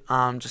see it.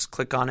 Just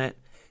click on it,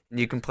 and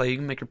you can play. You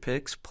can make your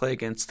picks, play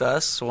against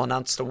us. So we'll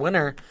announce the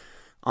winner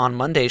on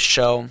Monday's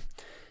show.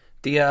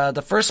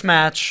 The first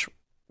match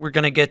we're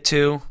going to get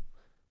to,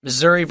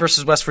 Missouri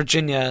versus West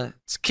Virginia.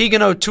 It's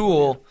Keegan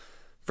O'Toole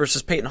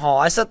versus Peyton Hall.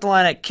 I set the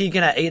line at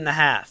Keegan at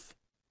 8.5.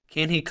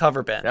 Can he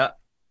cover, Ben? Yeah,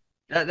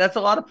 that's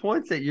a lot of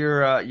points that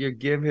you're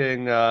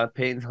giving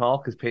Peyton Hall,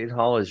 because Peyton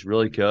Hall is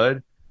really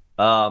good.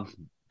 I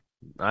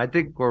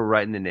think we're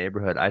right in the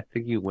neighborhood. I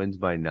think he wins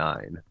by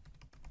 9.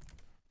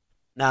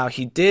 Now,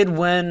 he did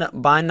win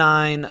by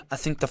 9, I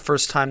think, the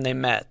first time they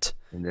met.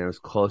 And it was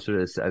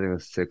closer to, I think it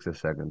was 6 the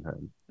second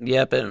time.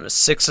 Yep, and it was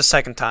 6 the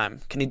second time.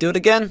 Can he do it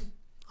again?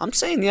 I'm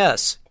saying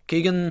yes.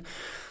 Keegan,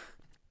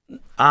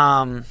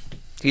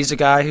 he's a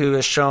guy who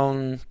has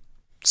shown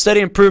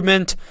steady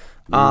improvement.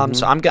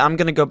 So I'm going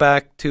to go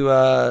back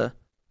to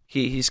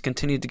he's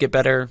continued to get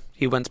better.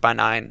 He wins by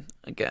 9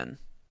 again.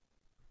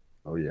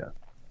 Oh yeah.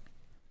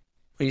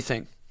 What do you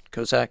think,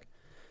 Kozak?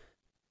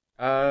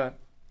 I'll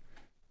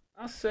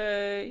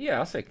say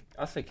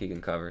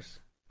Keegan covers.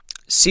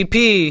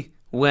 CP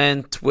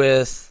went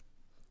with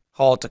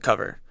Hall to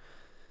cover.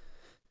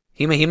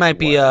 He might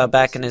be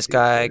back in his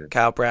guy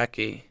Kyle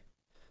Brackey.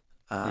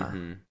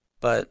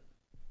 But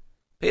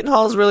Peyton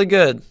Hall is really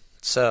good.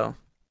 So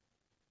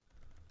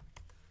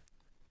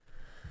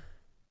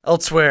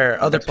elsewhere,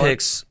 other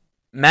picks.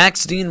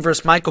 Max Dean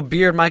versus Michael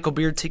Beard. Michael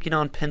Beard taking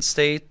on Penn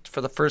State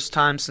for the first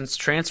time since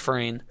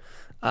transferring,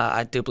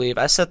 I do believe.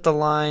 I set the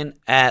line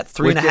at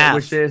 3.5.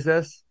 Which day is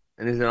this?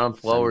 And is it on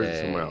Flow or is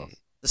it somewhere else?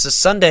 This is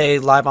Sunday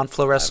live on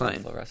Flow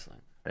Wrestling.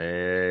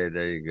 Hey,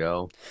 there you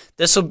go.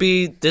 This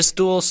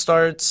duel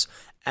starts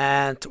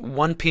at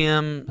 1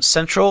 p.m.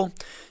 Central.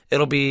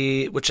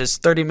 Which is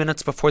 30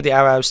 minutes before the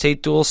Iowa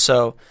State duel,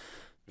 so...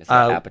 It's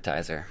an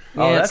appetizer.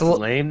 Oh, yeah, that's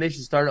lame. They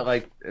should start at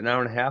like an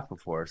hour and a half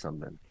before or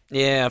something.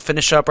 Yeah,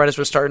 finish up right as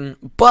we're starting.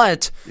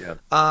 But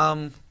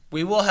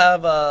we will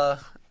have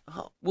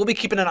we'll be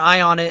keeping an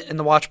eye on it in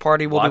the watch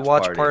party. We'll be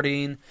watch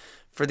partying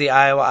for the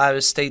Iowa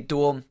State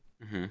duel.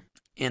 Mm-hmm.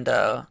 And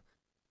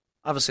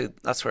obviously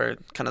that's where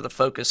kind of the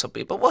focus will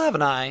be. But we'll have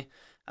an eye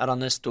out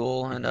on this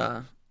duel.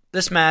 And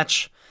this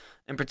match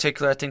in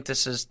particular, I think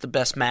this is the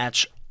best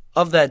match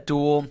of that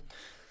duel.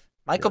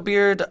 Michael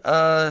Beard,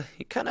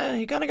 he kind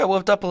of got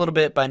whipped up a little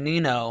bit by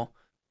Nino,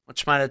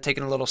 which might have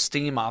taken a little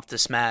steam off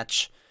this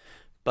match.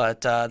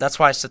 But that's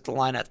why I set the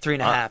line at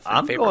 3.5.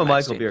 I'm going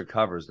Michael Beard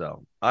covers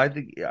though. I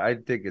think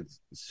it's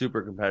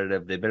super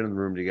competitive. They've been in the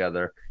room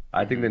together.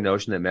 I think the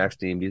notion that Max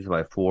Dean beats him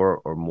by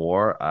 4 or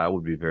more, I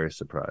would be very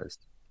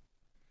surprised.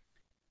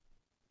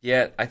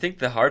 Yeah, I think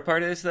the hard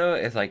part is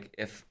like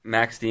if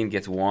Max Dean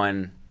gets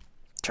one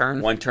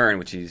turn,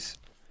 which he's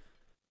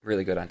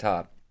really good on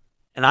top.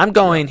 And I'm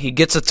going, he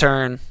gets a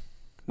turn,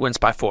 wins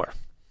by 4.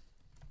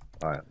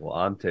 All right. Well,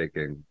 I'm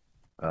taking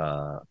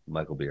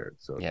Michael Beard,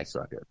 so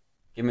suck it.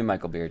 Give me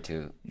Michael Beard,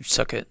 too. You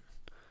suck it.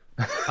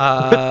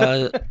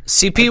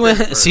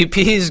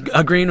 CP is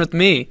agreeing with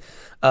me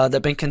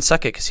that Ben can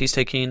suck it because he's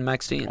taking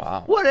Max Dean.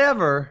 Wow.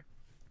 Whatever.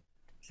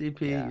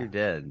 CP, you're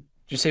dead. Did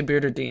you say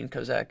Beard or Dean,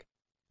 Kozak?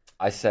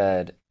 I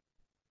said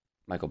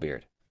Michael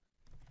Beard.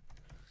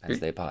 And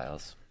stay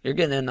piles. You're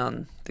getting in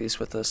on these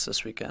with us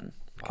this weekend,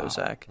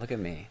 Kozak. Look at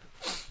me.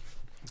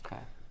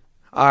 Okay.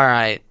 All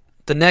right.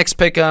 The next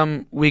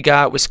pick'em, we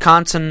got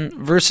Wisconsin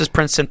versus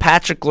Princeton.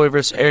 Patrick Loy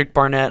versus Eric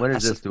Barnett. When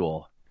is this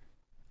duel?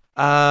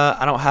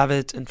 I don't have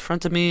it in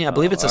front of me. I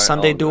believe it's a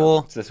Sunday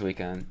duel. It's this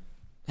weekend.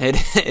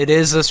 It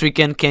is this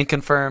weekend. Can't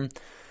confirm.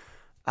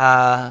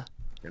 Hold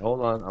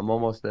on. I'm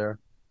almost there.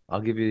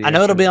 I'll give you the I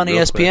know it'll be on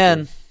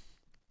ESPN. Quick.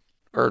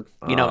 Or,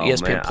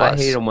 ESPN man. Plus.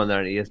 I hate them when they're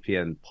on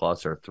ESPN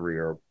Plus or 3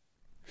 or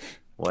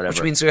whatever.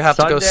 Which means you have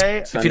to go.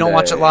 If you don't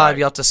watch it live,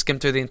 you have to skim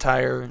through the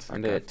entire.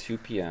 Sunday at 2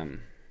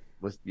 p.m.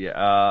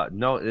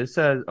 No, this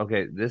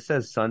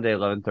says Sunday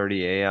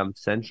 11:30 a.m.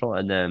 Central,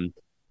 and then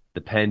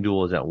the Penn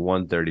duel is at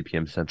 1:30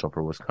 p.m. Central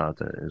for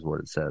Wisconsin, is what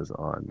it says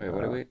on. Wait,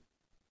 what are we?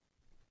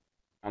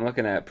 I'm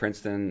looking at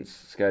Princeton's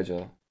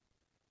schedule.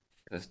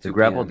 The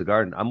Grapple at the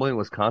Garden. I'm looking at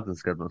Wisconsin's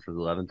schedule for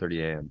 11:30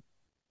 a.m.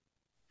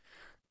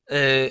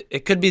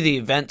 It could be the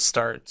event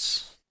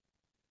starts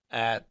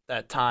at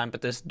that time,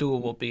 but this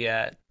duel will be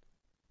at.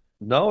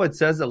 No, it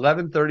says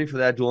 11:30 for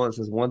that duel, and it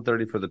says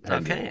 1:30 for the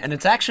Penn. Okay, and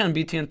it's actually on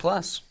BTN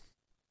Plus.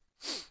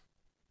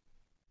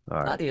 All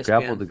right, not ESPN.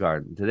 Grapple at the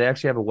Garden. Do they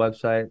actually have a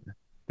website?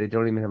 They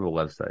don't even have a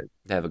website.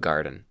 They have a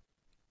garden.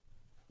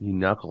 You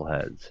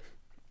knuckleheads.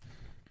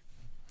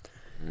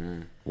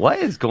 What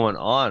is going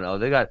on? Oh,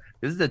 this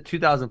is the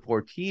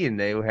 2014.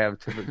 They have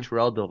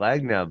Terrell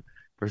Delagnab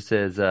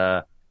versus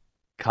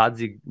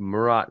Kadzi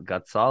Murat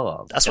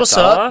Gatsalov. That's what's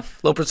up.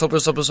 Lopers.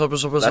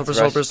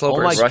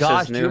 Oh my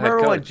gosh! Do you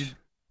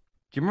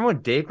remember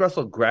when Dave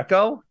Russell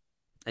Greco?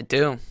 I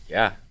do.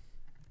 Yeah,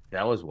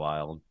 that was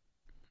wild.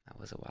 That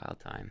was a wild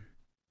time.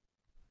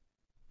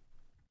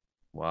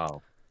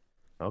 Wow.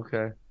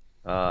 Okay.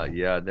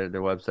 Yeah, their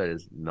website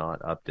is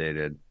not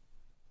updated.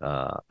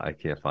 I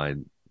can't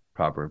find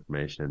proper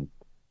information.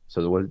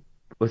 So the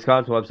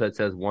Wisconsin website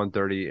says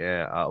 11:30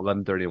 and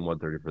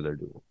 1:30 for their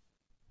duel.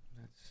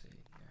 Let's see.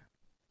 Yeah.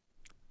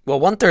 Well,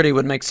 1:30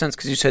 would make sense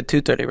because you said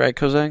 2:30, right,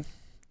 Kozak?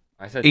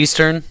 I said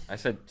Eastern. I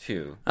said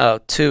 2. Oh,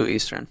 2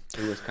 Eastern.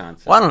 2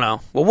 Wisconsin. Well, I don't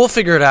know. Well, we'll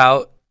figure it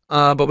out.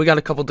 But we got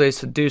a couple days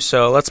to do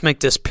so. Let's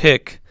make this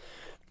pick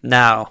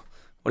now.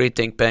 What do you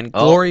think, Ben?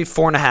 Glory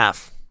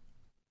 4.5.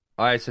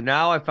 All right, so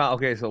now I found.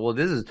 Okay, so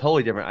this is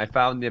totally different. I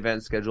found the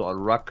event schedule on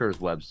Rutgers'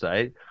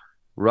 website.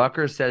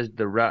 Rutgers says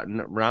the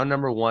round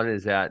number 1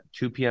 is at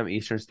 2 p.m.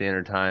 Eastern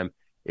Standard Time.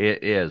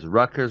 It is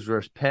Rutgers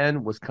versus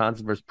Penn,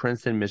 Wisconsin versus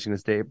Princeton, Michigan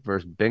State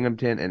versus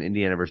Binghamton, and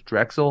Indiana versus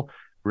Drexel.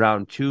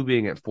 Round 2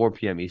 being at 4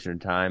 p.m. Eastern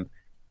Time.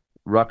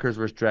 Rutgers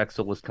versus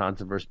Drexel,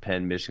 Wisconsin versus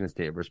Penn, Michigan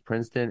State versus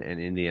Princeton, and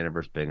Indiana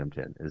versus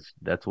Binghamton.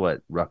 That's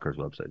what Rutgers'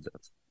 website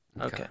says.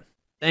 Okay.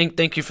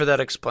 Thank you for that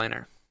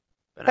explainer.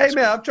 Hey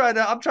man, I'm trying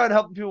to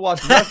help people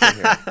watch wrestling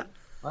here.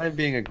 I'm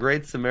being a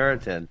great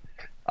Samaritan.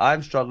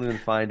 I'm struggling to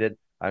find it.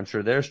 I'm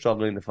sure they're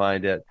struggling to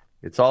find it.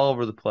 It's all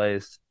over the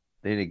place.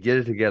 They need to get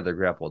it together.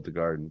 Grapple at the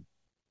Garden.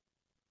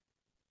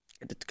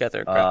 Get it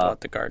together. Grapple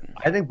at the Garden.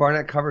 I think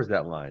Barnett covers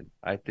that line.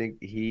 I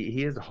think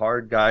he is a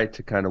hard guy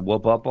to kind of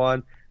whoop up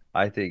on.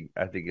 I think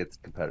it's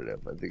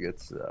competitive. I think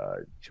it's a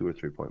 2 or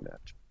 3 point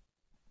match.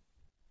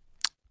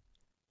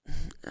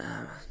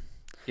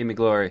 Give me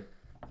glory.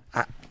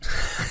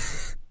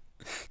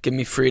 Give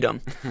me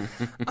freedom.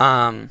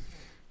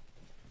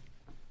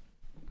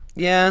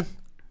 Yeah,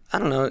 I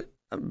don't know.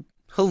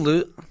 he'll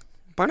lose.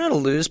 Barnett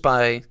will lose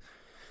by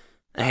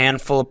a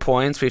handful of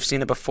points. We've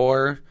seen it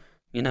before.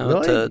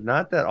 Really? To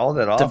not that all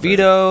that often.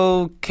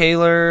 DeVito,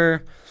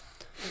 Kaler.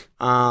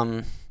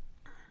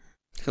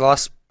 He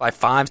lost by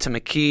 5 to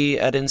McKee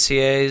at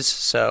NCAs.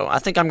 So I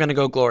think I'm going to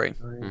go Glory.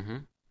 Mm-hmm.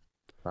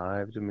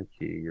 5 to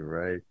McKee. You're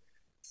right.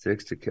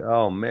 6 to.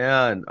 Oh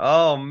man.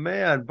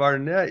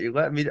 Barnett, you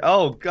let me.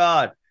 Oh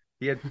God,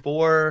 he had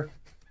four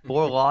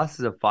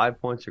losses of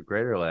 5 points or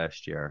greater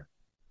last year.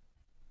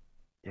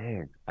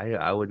 Dang,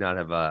 I would not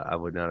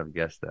have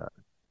guessed that.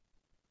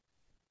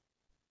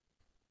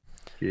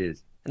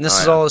 Jeez. And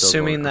this is all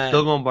assuming that. I'm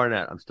still going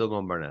Barnett.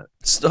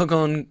 Still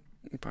going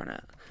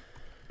Barnett.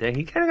 Dang,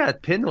 he kind of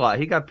got pinned a lot.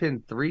 He got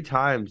pinned 3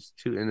 times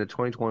in the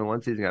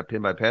 2021 season. Got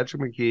pinned by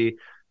Patrick McKee,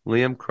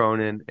 Liam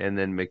Cronin, and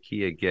then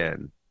McKee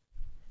again.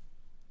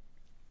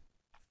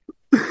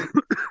 And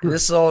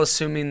this is all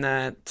assuming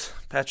that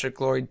Patrick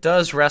Glory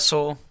does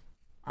wrestle.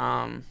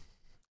 Why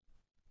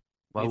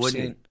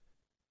wouldn't he?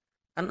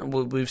 I don't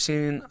know. We've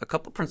seen a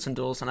couple Princeton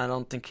duels, and I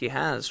don't think he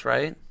has,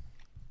 right?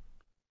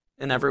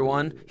 In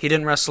everyone, he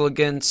didn't wrestle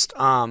against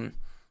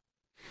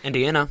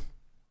Indiana.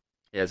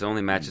 Yeah, his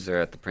only matches are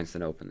at the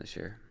Princeton Open this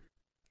year.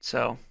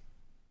 So,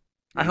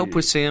 I hope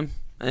we see him,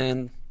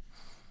 and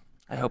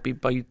I hope he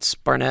bites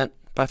Barnett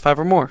by 5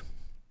 or more.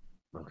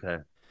 Okay.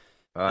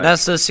 All right.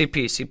 That's the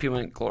CP. CP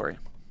went Glory.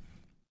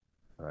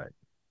 All right.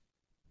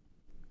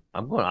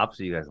 I'm going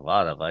opposite you guys a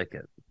lot. I like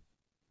it.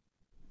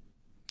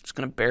 Just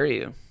going to bury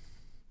you.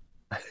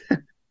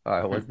 All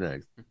right, what's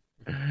next?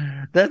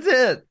 That's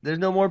it. There's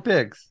no more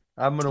picks.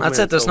 That's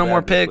it. There's no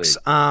more picks.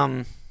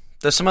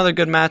 There's some other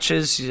good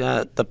matches.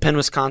 The Penn,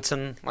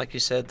 Wisconsin, like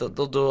you said,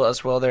 they'll do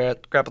as well there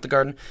at Grapple the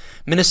Garden.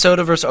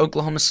 Minnesota versus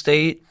Oklahoma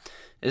State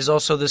is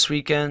also this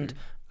weekend.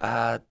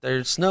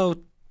 There's no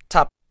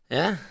top.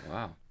 Yeah.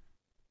 Wow.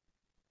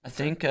 I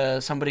think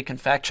somebody can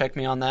fact check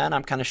me on that.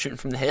 I'm kind of shooting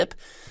from the hip.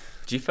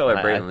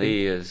 G-Feller Brayton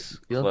Lee is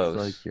close.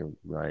 Like you're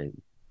right.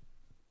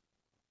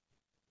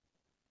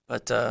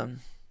 But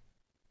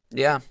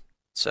yeah.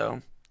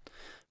 So,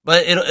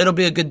 but it'll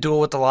be a good duel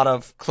with a lot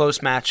of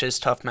close matches,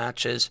 tough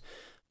matches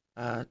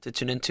to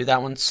tune into.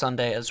 That one's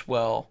Sunday as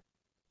well,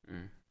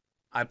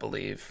 I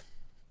believe.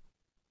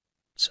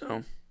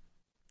 So,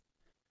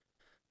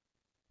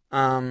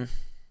 I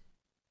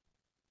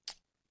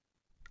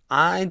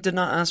did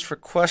not ask for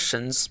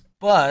questions,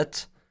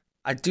 but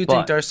I do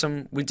think there's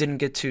some we didn't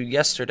get to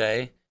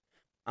yesterday.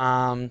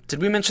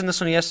 Did we mention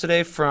this one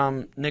yesterday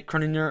from Nick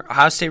Croninger?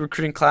 Ohio State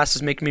recruiting class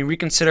is making me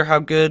reconsider how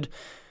good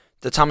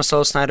the Thomas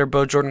Ellis Snyder,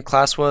 Bo Jordan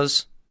class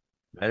was.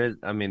 That is,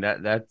 I mean,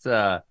 that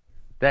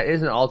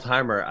is an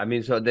all-timer. I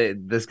mean, so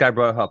this guy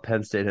brought up how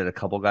Penn State had a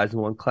couple guys in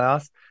one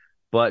class,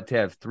 but to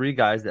have 3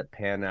 guys that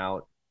pan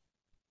out,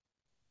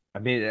 I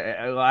mean,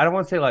 I don't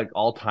want to say like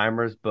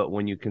all-timers, but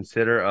when you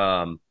consider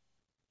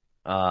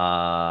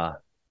the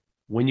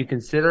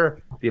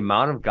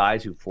amount of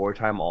guys who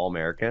 4-time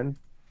All-American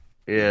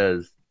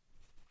it's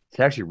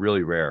actually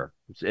really rare.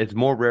 It's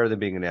more rare than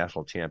being a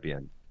national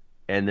champion.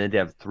 And then to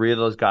have 3 of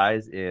those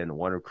guys in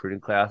one recruiting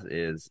class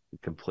is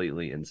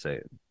completely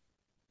insane.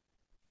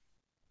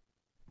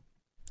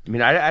 I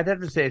mean, I'd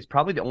have to say it's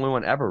probably the only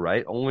one ever,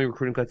 right? Only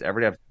recruiting class ever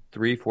to have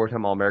 3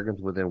 4-time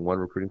All-Americans within one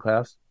recruiting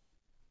class.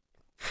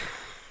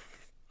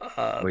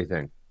 What do you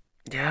think?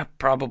 Yeah,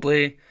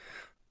 probably.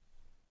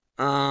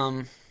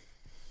 I'm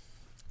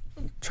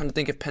trying to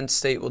think if Penn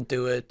State will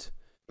do it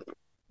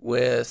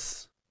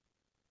with.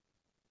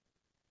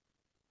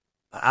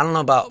 I don't know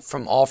about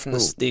from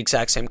the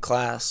exact same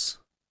class.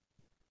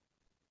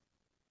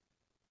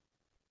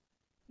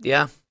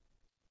 Yeah,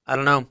 I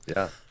don't know.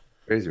 Yeah,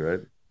 crazy, right?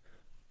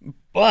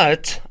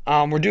 But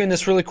we're doing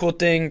this really cool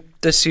thing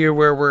this year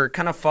where we're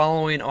kind of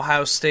following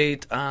Ohio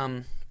State,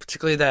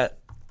 particularly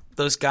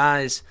those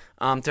guys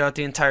throughout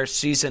the entire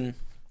season,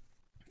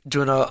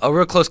 doing a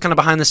real close kind of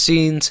behind the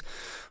scenes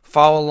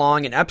follow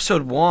along. And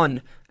episode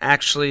 1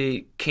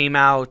 actually came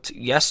out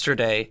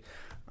yesterday.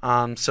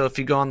 So if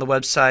you go on the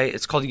website,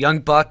 it's called Young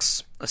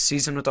Bucks, A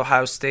Season with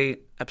Ohio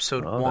State,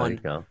 episode 1. There you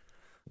go.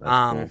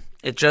 Cool.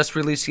 It just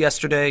released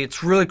yesterday.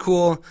 It's really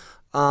cool.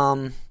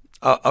 A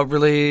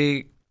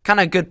really kind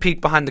of good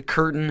peek behind the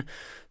curtain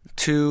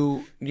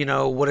to,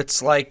 what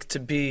it's like to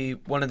be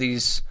one of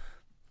these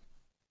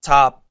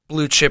top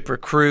blue chip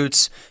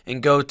recruits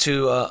and go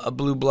to a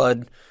blue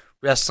blood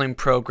wrestling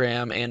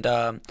program.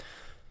 And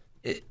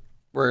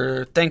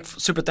we're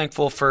super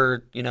thankful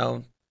for,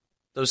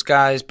 those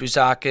guys,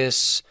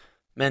 Buzakis,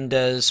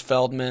 Mendez,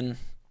 Feldman,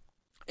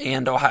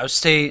 and Ohio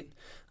State,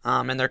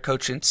 and their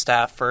coaching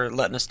staff for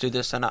letting us do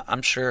this. And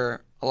I'm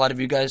sure a lot of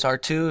you guys are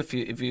too if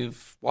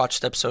you've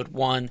watched episode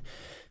 1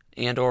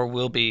 and or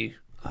will be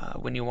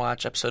when you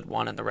watch episode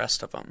 1 and the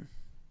rest of them.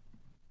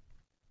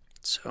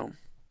 So,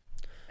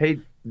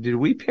 hey, did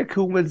we pick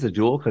who wins the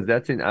duel? Because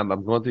that's in. I'm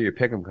going through your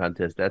pick'em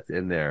contest. That's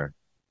in there.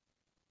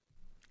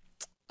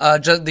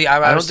 Just the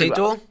Ohio State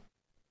duel.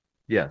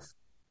 Yes.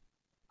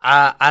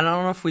 I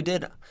don't know if we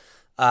did.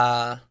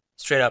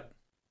 Straight up,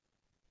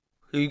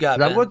 who you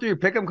got? I'm going through your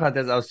pick'em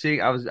contest. I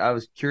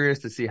was curious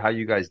to see how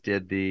you guys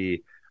did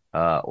the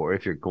or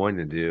if you're going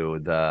to do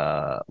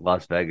the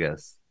Las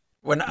Vegas.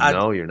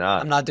 No, you're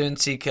not. I'm not doing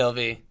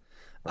CKLV.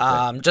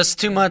 Okay. Just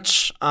too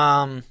much.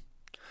 Believe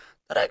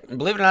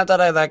it or not,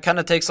 that kind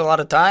of takes a lot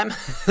of time,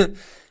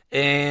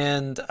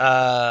 and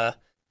it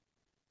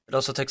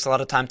also takes a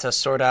lot of time to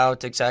sort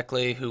out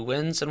exactly who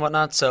wins and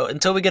whatnot. So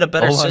until we get a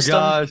better system,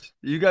 gosh,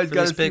 you guys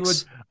got to see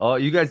picks,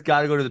 you guys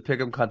got to go to the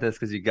pick'em contest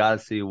because you got to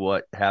see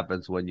what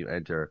happens when you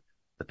enter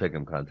the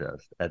pick'em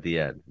contest at the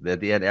end. At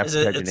the end,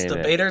 after it's the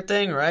Bader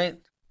thing, right?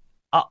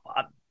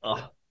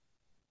 Why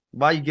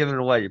are you giving it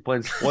away? You're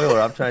playing spoiler.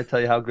 I'm trying to tell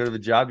you how good of a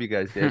job you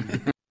guys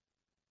did.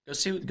 Go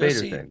see Bader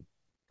thing.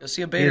 Go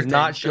see a Bader thing. He's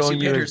not showing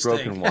you his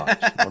broken watch.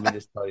 Let me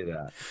just tell you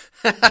that.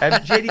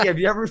 JD, have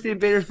you ever seen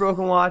Bader's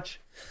broken watch?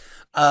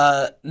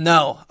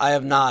 No, I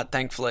have not,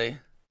 thankfully.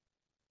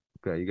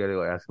 Okay, you gotta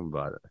go ask him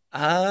about it.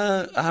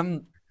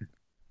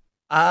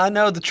 I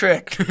know the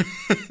trick.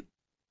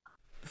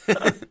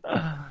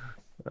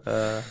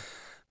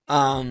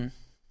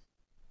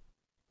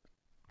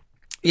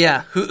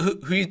 Yeah,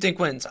 who you think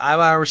wins?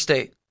 Iowa or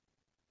State?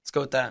 Let's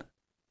go with that.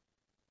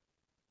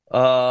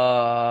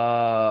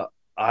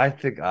 I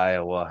think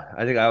Iowa.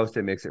 I think Iowa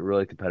State makes it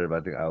really competitive. I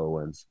think Iowa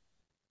wins.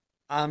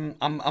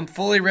 I'm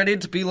fully ready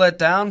to be let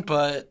down,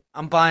 but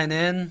I'm buying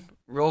in.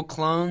 Roll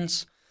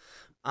clones.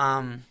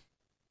 I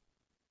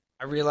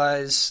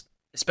realize,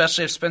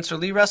 especially if Spencer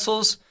Lee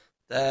wrestles,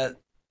 that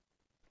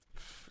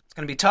it's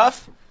going to be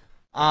tough.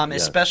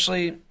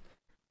 Especially,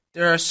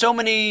 there are so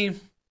many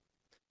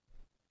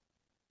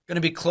going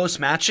to be close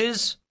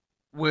matches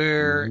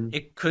where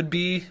it could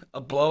be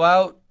a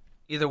blowout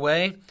either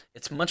way.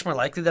 It's much more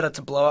likely that it's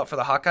a blowout for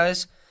the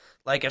Hawkeyes.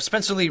 Like, if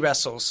Spencer Lee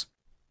wrestles,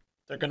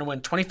 they're going to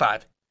win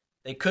 25.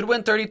 They could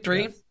win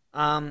 33,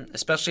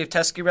 especially if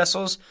Teske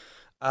wrestles.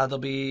 They'll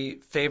be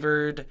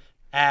favored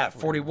at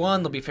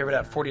 41. They'll be favored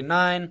at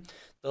 49.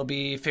 They'll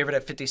be favored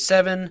at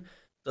 57.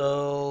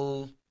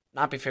 They'll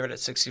not be favored at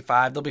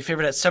 65. They'll be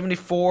favored at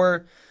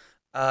 74.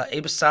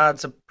 Abe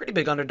Assad's a pretty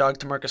big underdog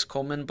to Marcus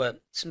Coleman, but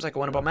seems like a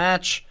winnable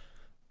match.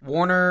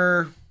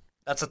 Warner,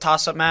 that's a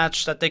toss-up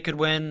match that they could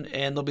win,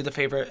 and they'll be the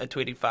favorite at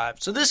 285.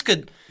 So this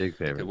could... Big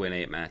favorite. Could win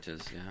 8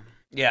 matches,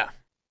 Yeah.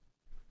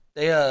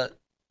 They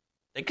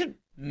could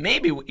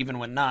maybe even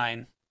win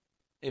 9,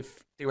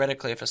 if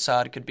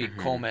Assad could beat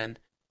Coleman.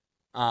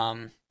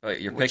 But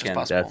you're picking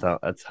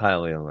that's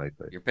highly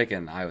unlikely. You're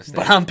picking Iowa State.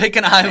 But I'm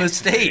picking Iowa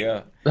State.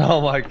 Yeah.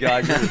 Oh my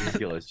God, you're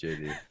ridiculous,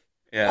 JD.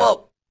 Yeah.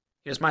 Well,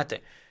 here's my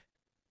thing.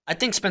 I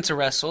think Spencer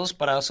wrestles,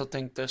 but I also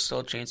think there's still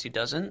a chance he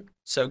doesn't.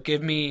 So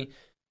give me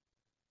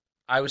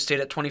Iowa State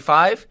at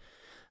 25.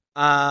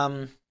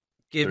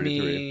 Give 33.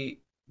 me.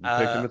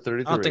 Picked him at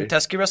 33. I don't think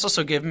Teske wrestles,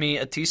 so give me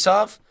a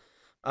Tisov.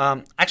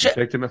 Actually,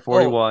 picked him at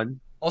 41.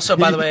 Also,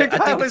 by the way, I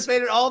think Iowa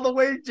State it all the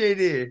way,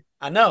 JD.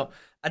 I know.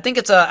 I think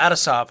it's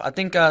Adasov. I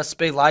think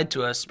Spey lied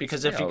to us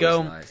because if you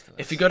go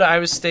to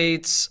Iowa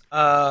State's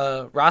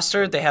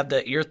roster, they have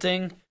the ear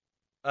thing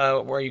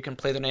where you can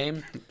play the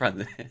name,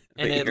 and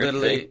it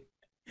literally,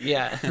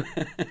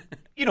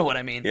 you know what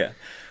I mean. Yeah.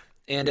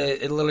 And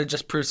it literally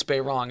just proved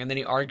Spey wrong, and then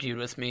he argued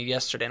with me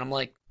yesterday, and I'm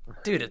like,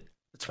 dude,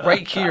 it's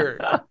right here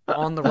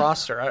on the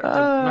roster. I'm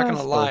not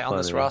gonna lie on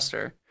this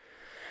roster.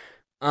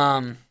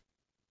 But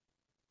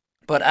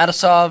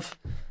Adasov,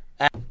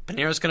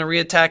 Panero's gonna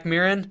reattack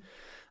Miran.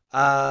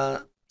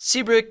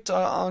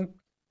 Seabrick,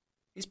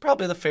 he's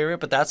probably the favorite,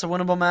 but that's a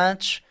winnable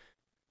match.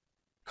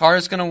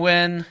 Carr's gonna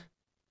win.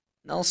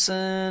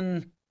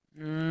 Nelson,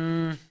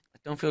 I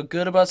don't feel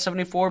good about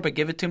 74, but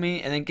give it to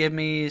me, and then give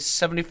me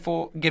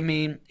 74. Give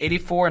me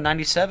 84 and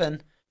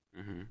 97.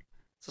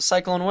 It's a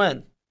Cyclone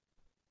win.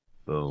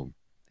 Boom.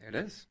 There it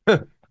is.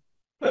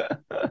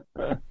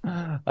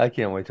 I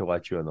can't wait to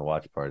watch you on the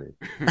watch party.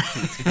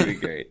 It's gonna be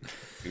great.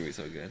 It's gonna be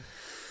so good.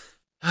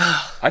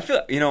 I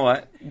feel, you know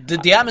what?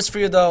 The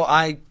atmosphere, though,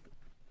 I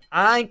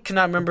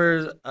cannot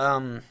remember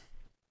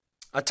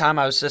a time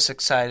I was this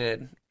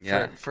excited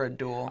for a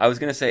duel. I was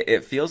going to say,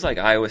 it feels like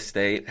Iowa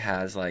State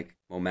has, like,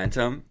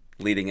 momentum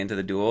leading into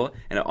the duel,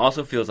 and it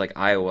also feels like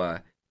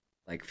Iowa,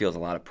 like, feels a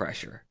lot of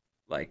pressure,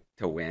 like,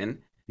 to win.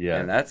 Yeah.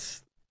 And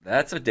that's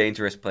a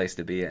dangerous place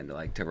to be in,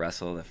 to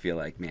wrestle, to feel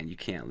like, man, you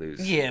can't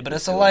lose. Yeah, but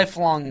as a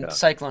lifelong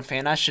Cyclone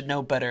fan, I should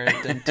know better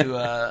than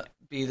to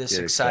be this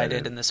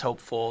excited and this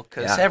hopeful,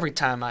 because every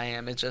time I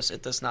am, it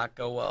does not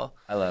go well.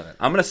 I love it.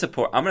 I'm gonna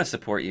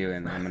support you,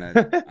 and I'm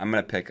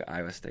gonna pick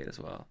Iowa State as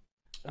well.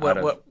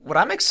 What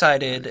I'm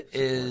excited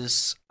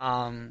is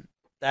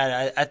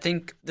that I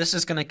think this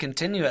is going to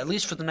continue at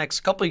least for the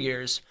next couple of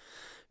years,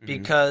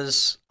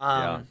 because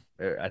I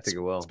think it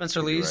will.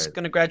 Spencer Lee's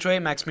going to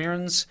graduate. Max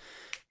Miran's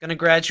going to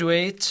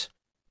graduate.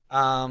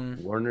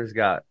 Warner's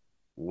got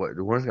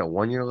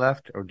 1 year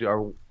left,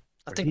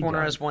 I think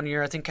Warner has 1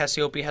 year. I think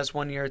Cassiope has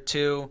 1 year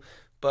too.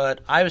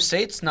 But Iowa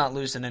State's not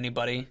losing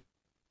anybody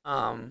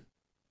for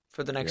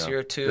the next year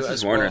or two. This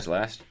is Warner's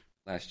last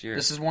year.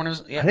 This is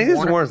Warner's. Yeah, I think this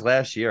is Warner's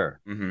last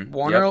year. Mm-hmm.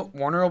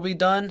 Warner will be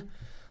done.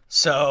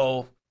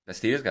 So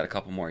Bastida's got a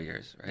couple more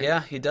years, right?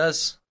 Yeah, he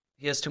does.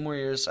 He has 2 more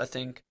years, I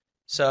think.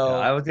 So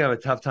yeah, I was gonna have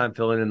a tough time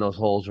filling in those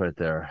holes right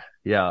there.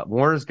 Yeah,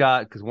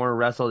 because Warner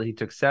wrestled. He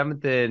took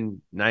 7th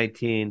in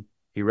 19.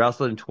 He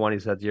wrestled in 20,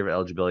 so that's the year of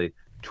eligibility.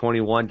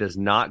 21 does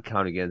not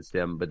count against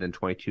him, but then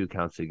 22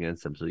 counts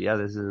against him. So yeah,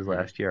 this is his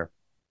last year.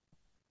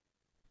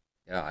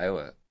 Yeah,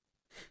 Iowa.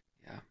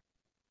 Yeah,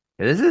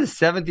 this is his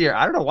 7th year.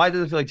 I don't know why it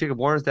doesn't feel like Jacob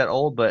Warner's that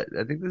old, but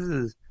I think this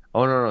is.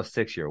 Oh no,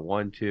 6th year.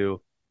 1, 2,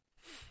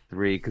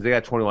 3. Because they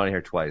got 21 in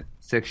here twice.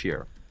 6th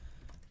year.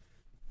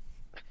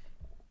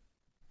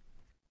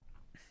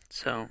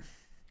 So,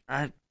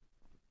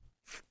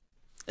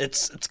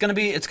 it's gonna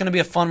be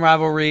a fun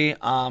rivalry.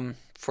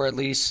 For at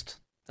least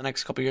the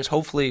next couple of years,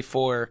 hopefully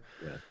for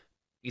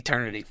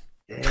eternity.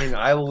 Dang,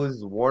 I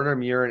was Warner,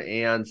 Murin,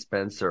 and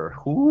Spencer.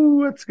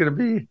 Ooh, it's gonna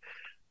be.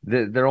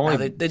 They're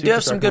only they do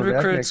have some good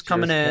recruits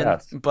coming in,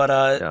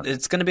 but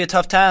it's going to be a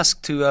tough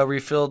task to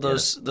refill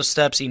those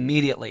steps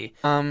immediately.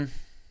 On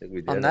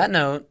that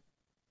note,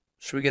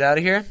 should we get out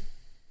of here?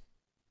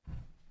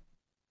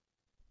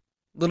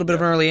 A little bit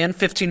of an early end,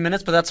 15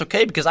 minutes, but that's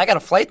okay because I got a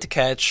flight to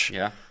catch.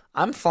 Yeah,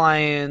 I'm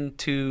flying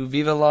to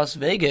Viva Las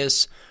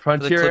Vegas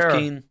Frontier for the Cliff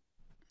Keen.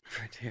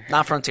 Frontier.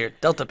 Not Frontier,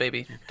 Delta,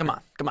 baby. Come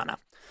on now.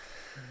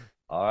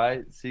 All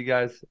right, see you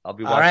guys. I'll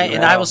be watching. All right,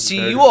 and I will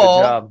see you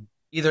all.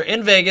 Either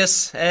in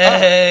Vegas.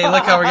 Hey,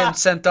 look how we're getting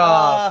sent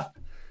off.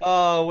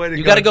 Way to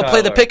you got to go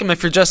play the pick'em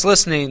if you're just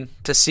listening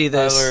to see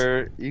this.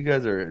 Tyler, you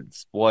guys are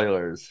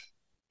spoilers.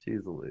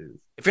 Jeez Louise.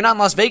 If you're not in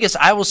Las Vegas,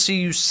 I will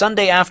see you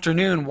Sunday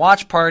afternoon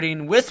watch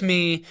partying with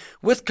me,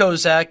 with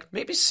Kozak,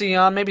 maybe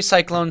Sion, maybe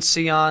Cyclone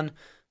Sion.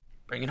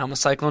 Bringing home a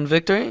Cyclone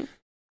victory?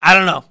 I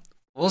don't know.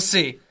 We'll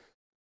see.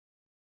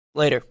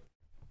 Later.